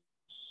healthy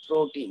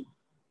protein.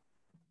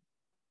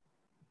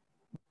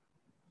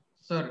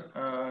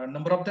 Sir,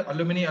 number of the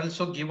alumni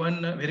also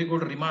given a very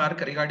good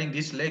remark regarding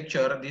this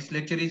lecture. This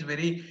lecture is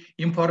very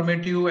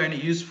informative and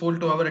useful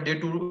to our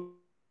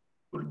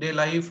day-to-day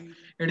life.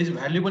 It is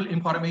valuable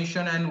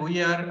information, and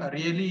we are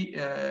really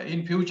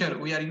in future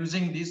we are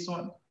using this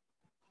one.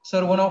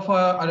 Sir, one of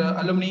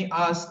alumni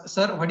asked,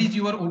 sir, what is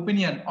your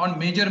opinion on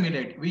major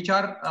millet, which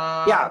are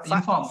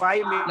informed,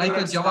 like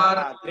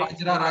jawar,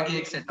 bajra,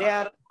 ragi,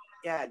 etc.?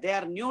 They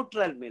are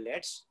neutral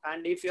millets,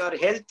 and if you are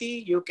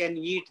healthy, you can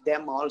eat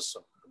them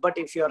also. But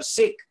if you are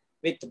sick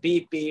with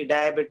BP,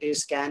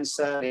 diabetes,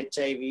 cancer,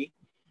 HIV,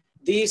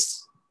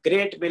 these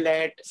great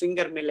millet,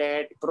 finger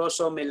millet,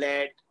 proso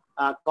millet,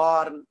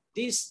 corn,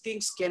 these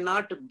things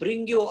cannot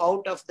bring you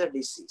out of the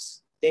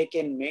disease. They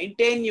can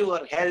maintain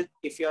your health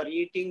if you are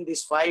eating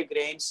these 5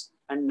 grains,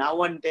 and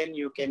now and then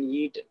you can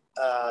eat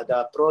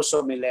the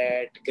proso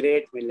millet,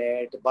 great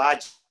millet,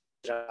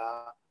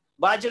 bajra.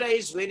 Bajra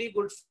is very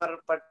good for a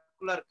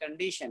particular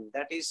condition,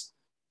 that is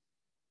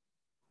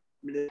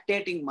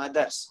lactating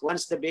mothers.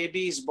 Once the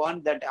baby is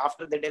born, that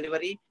after the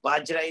delivery,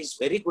 bajra is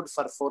very good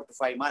for 4 to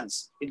 5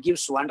 months. It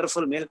gives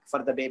wonderful milk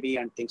for the baby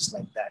and things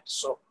like that.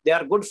 So they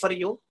are good for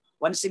you.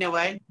 Once in a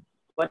while,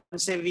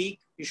 once a week,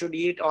 you should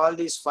eat all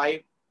these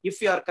 5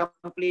 if you are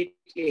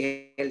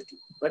completely healthy.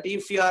 But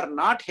if you are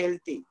not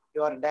healthy,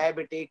 you are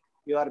diabetic,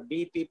 you are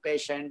BP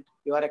patient,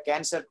 you are a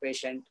cancer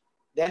patient,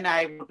 then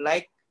I would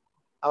like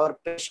our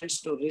patients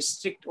to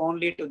restrict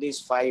only to these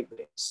 5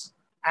 days.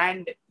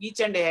 And each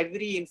and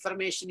every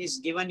information is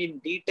given in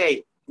detail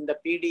in the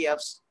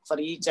PDFs for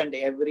each and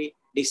every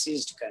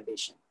diseased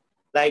condition,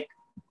 like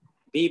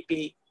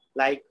BP,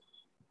 like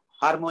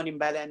hormone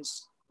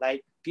imbalance,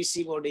 like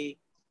PCOD,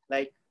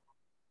 like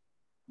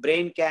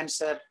brain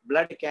cancer,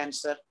 blood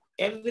cancer.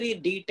 Every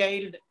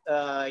detailed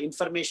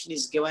information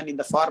is given in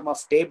the form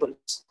of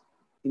tables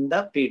in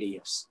the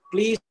PDFs.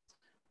 Please,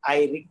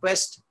 I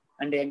request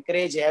and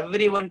encourage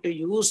everyone to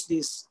use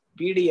these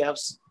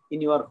PDFs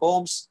in your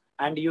homes,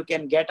 and you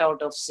can get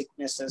out of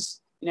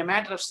sicknesses in a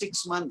matter of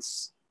 6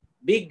 months.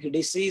 big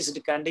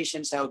diseased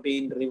conditions have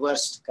been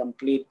reversed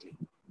completely.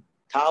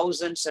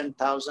 Thousands and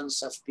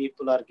thousands of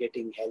people are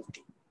getting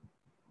healthy.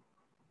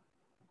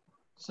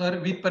 Sir,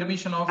 with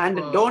permission of... And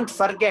don't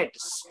forget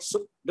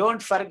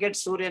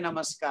Surya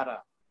Namaskara.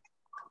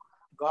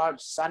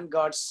 Sun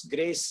God's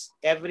grace,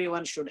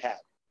 everyone should have.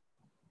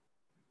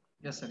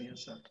 Yes, sir.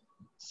 Yes, sir.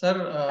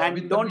 Sir,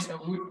 and don't...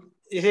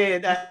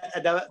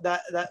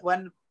 The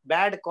one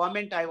bad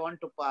comment I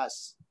want to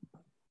pass.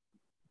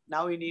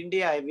 Now in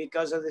India,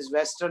 because of this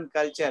Western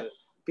culture,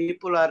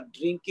 people are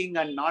drinking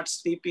and not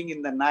sleeping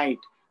in the night.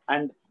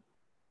 And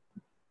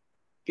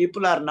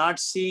people are not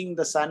seeing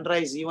the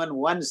sunrise even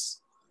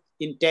once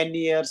in 10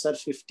 years or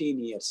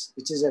 15 years,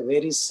 which is a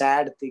very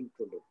sad thing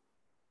to do.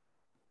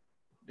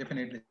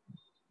 Definitely,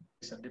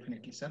 sir.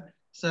 Definitely, sir.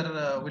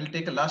 Sir, we'll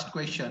take a last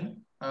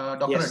question.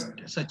 Dr. Yes.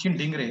 Sachin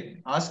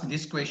Dingre asked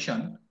this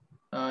question.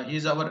 He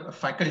is our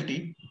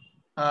faculty.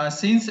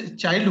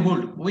 Since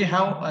childhood, we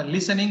have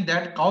listening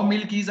that cow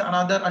milk is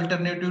another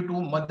alternative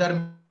to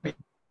mother milk.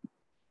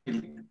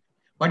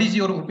 What is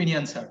your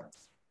opinion, sir?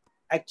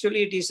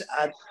 Actually,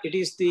 it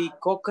is the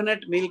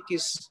coconut milk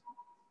is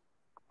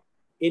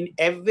in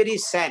every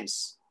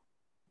sense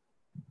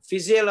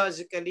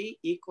physiologically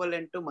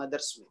equivalent to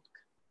mother's milk.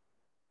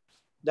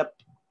 The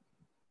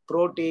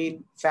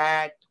protein,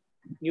 fat,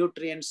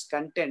 nutrients,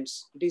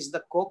 contents, it is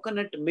the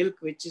coconut milk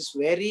which is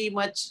very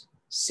much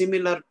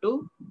similar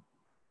to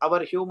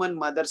our human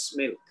mother's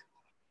milk.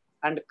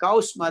 And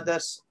cow's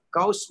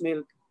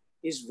milk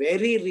is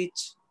very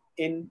rich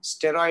in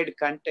steroid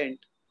content,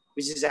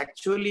 which is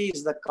actually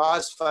the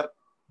cause for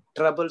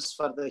troubles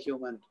for the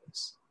human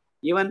race.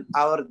 Even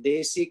our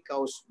desi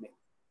cow's milk.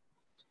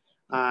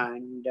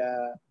 And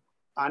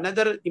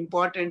another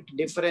important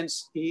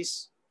difference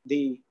is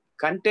the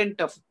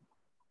content of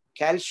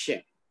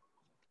calcium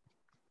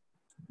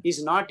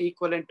is not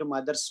equivalent to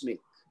mother's milk.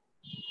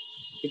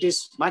 It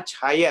is much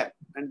higher,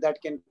 and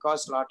that can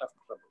cause a lot of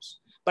troubles.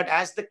 But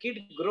as the kid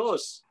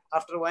grows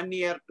after 1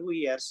 year, 2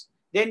 years,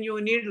 then you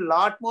need a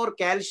lot more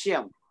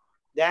calcium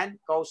than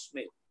cow's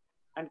milk.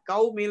 And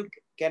cow milk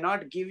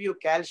cannot give you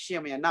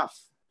calcium enough,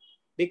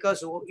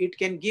 because it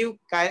can give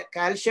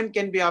calcium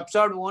can be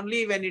absorbed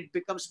only when it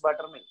becomes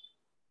buttermilk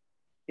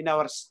in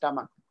our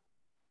stomach.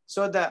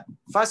 So the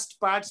first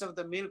parts of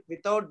the milk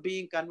without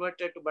being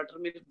converted to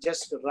buttermilk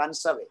just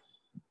runs away.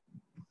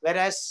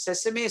 Whereas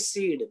sesame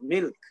seed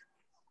milk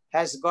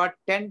has got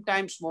 10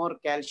 times more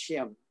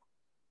calcium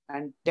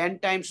and 10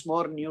 times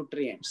more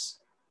nutrients.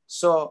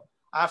 So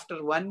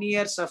after 1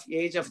 year of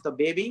age of the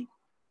baby,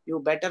 you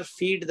better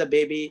feed the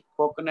baby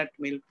coconut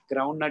milk,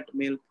 groundnut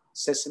milk,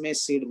 sesame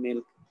seed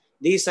milk.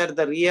 These are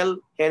the real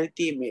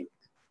healthy milk.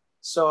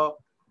 So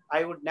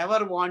I would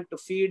never want to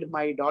feed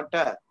my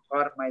daughter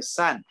or my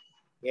son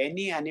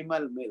any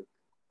animal milk,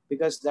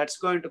 because that's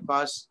going to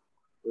cause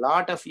a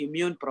lot of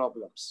immune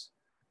problems.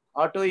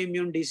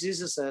 Autoimmune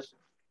diseases are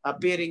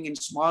appearing in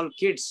small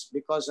kids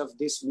because of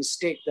this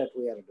mistake that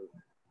we are doing.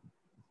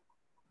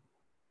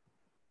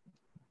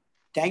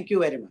 Thank you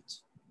very much.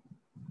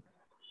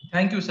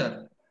 Thank you,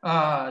 sir.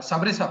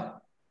 Sabri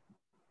sir.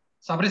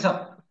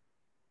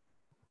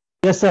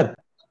 Yes, sir.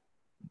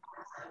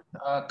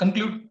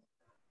 Conclude.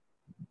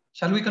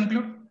 Shall we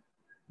conclude?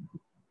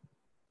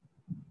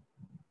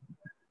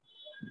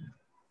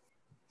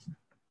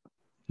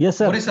 Yes,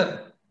 sir. Sorry,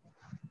 sir.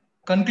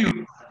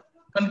 Conclude.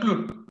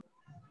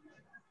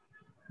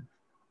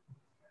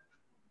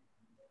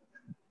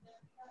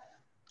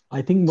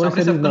 I think More Sabri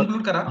sir sir, is not.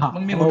 conclude kara.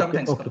 Mag mi vote of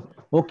thanks karo.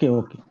 Okay.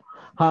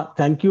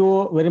 Thank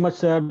you very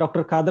much,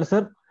 Dr. Khader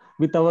sir.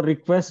 With our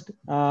request,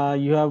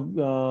 you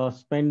have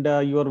spent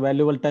your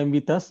valuable time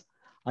with us.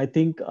 I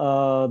think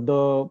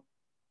the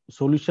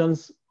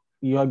solutions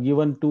you have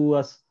given to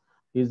us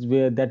is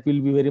that will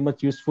be very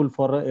much useful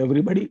for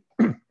everybody.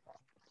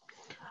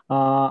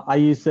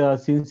 I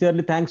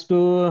sincerely thanks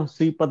to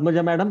Sri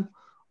Padmaja Madam,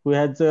 who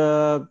has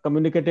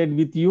communicated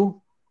with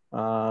you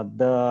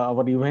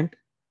our event.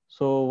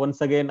 So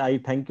once again, I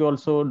thank you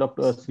also,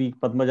 Dr. Sri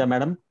Padmaja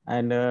Madam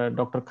and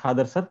Dr.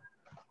 Khader sir.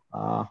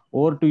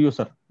 Over to you,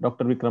 sir,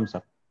 Dr. Vikram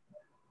sir.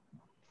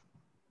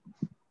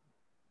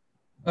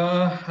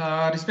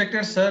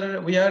 Respected sir,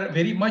 we are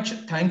very much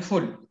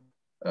thankful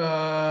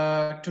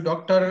to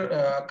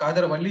Dr.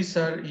 Kader Valli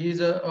sir. He is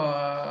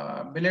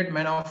a beloved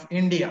man of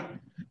India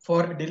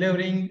for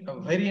delivering a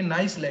very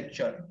nice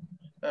lecture.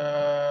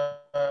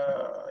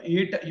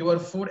 Eat your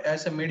food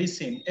as a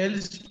medicine,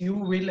 else you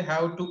will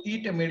have to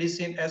eat a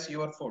medicine as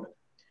your food.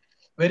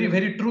 Very,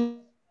 very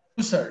true,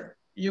 sir.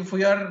 If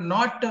we are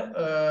not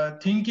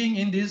thinking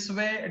in this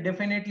way,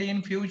 definitely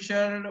in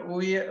future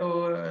we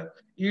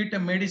eat a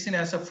medicine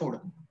as a food.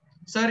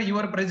 Sir,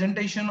 your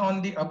presentation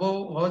on the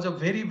above was a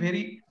very,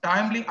 very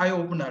timely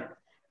eye-opener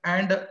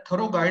and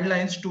thorough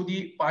guidelines to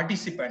the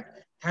participant.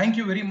 Thank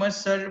you very much,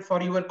 sir,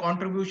 for your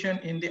contribution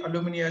in the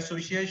Alumni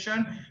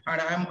Association.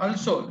 And I am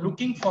also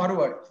looking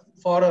forward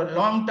for a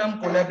long-term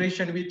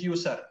collaboration with you,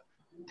 sir.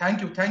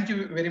 Thank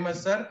you very much,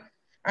 sir.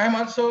 I am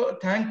also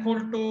thankful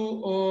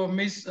to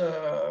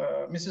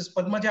Mrs.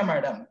 Padmaja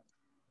Madam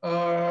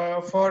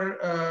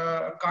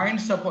for kind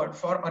support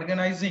for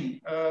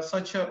organizing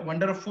such a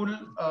wonderful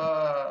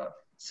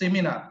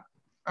seminar.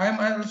 I am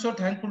also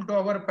thankful to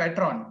our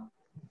patron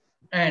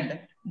and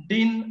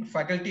Dean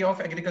Faculty of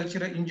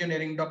Agricultural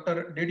Engineering,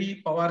 Dr.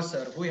 D.D. Pawar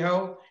sir, who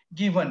have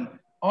given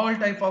all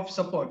type of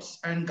supports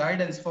and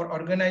guidance for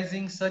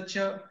organizing such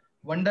a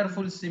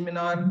wonderful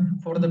seminar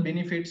for the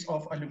benefits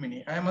of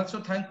alumni. I am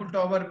also thankful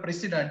to our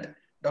President,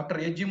 Dr.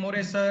 H.G.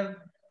 More sir,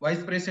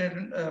 Vice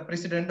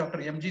President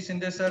Dr. M.G.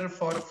 Sindhe sir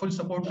for full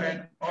support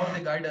and all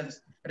the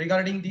guidance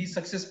regarding the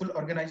successful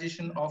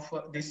organization of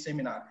this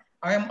seminar.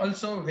 I am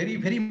also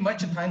very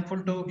much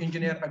thankful to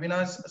Engineer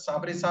Avinash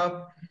Sabre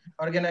Saab,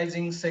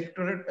 organizing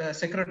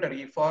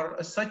secretary for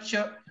such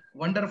a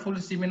wonderful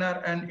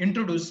seminar and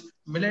introduce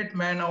Millet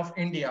Man of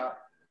India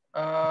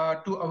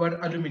to our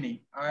alumni.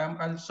 I am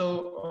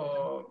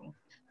also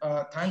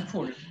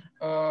thankful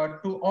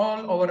to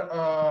all our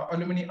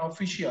alumni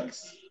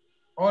officials,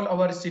 all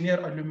our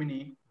senior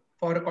alumni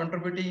for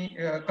contributing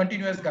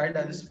continuous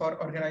guidance for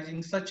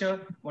organizing such a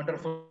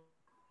wonderful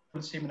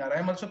seminar. I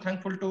am also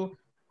thankful to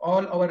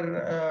all our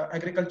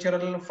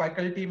agricultural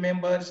faculty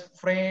members,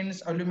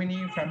 friends,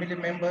 alumni, family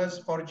members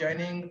for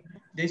joining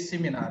this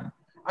seminar.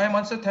 I am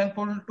also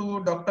thankful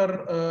to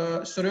Dr.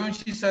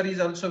 Suryanshi sir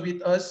is also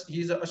with us. He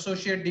is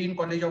Associate Dean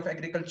College of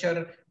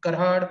Agriculture,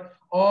 Karhad.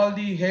 All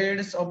the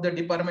heads of the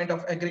Department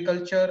of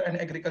Agriculture and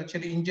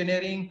Agricultural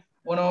Engineering,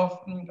 one of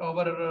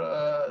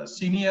our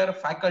senior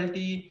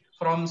faculty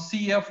from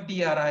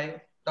CFTRI,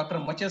 Dr.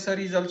 Macha sir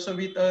is also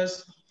with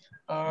us.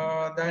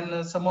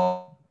 Then some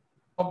of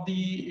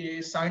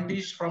the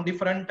scientists from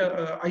different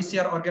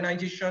ICR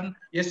organization,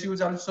 SU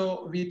is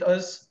also with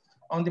us.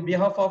 On the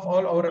behalf of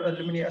all our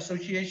alumni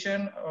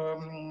association,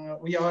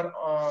 we are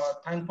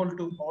thankful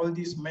to all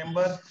these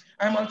members.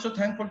 I am also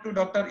thankful to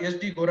Dr.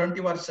 S.D.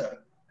 Gorantiwar sir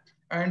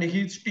and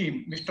his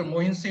team, Mr.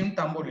 Mohin Singh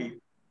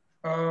Tamboli,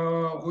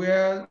 who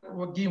have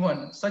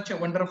given such a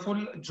wonderful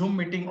Zoom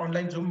meeting,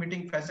 online Zoom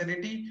meeting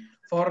facility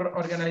for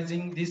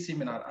organizing this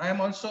seminar. I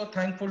am also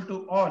thankful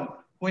to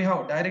all who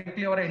have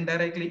directly or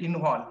indirectly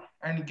involved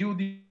and give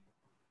the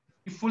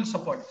full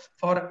support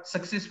for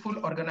successful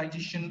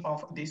organization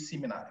of this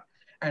seminar.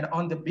 And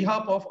on the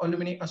behalf of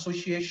Alumni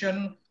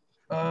Association,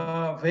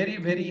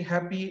 very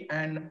happy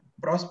and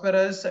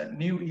prosperous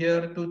New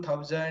Year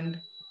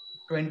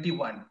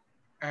 2021.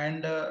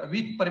 And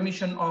with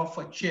permission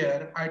of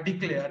chair, I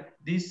declare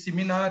this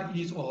seminar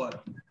is over.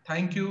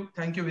 Thank you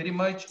very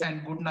much,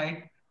 and good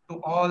night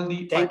to all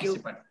the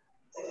participants.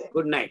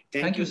 Good night.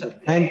 Thank you, sir.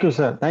 Thank you,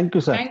 sir. Thank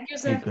you, sir. Thank you,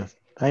 sir.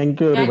 Thank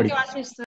you, everybody. Thank you, Ashish sir.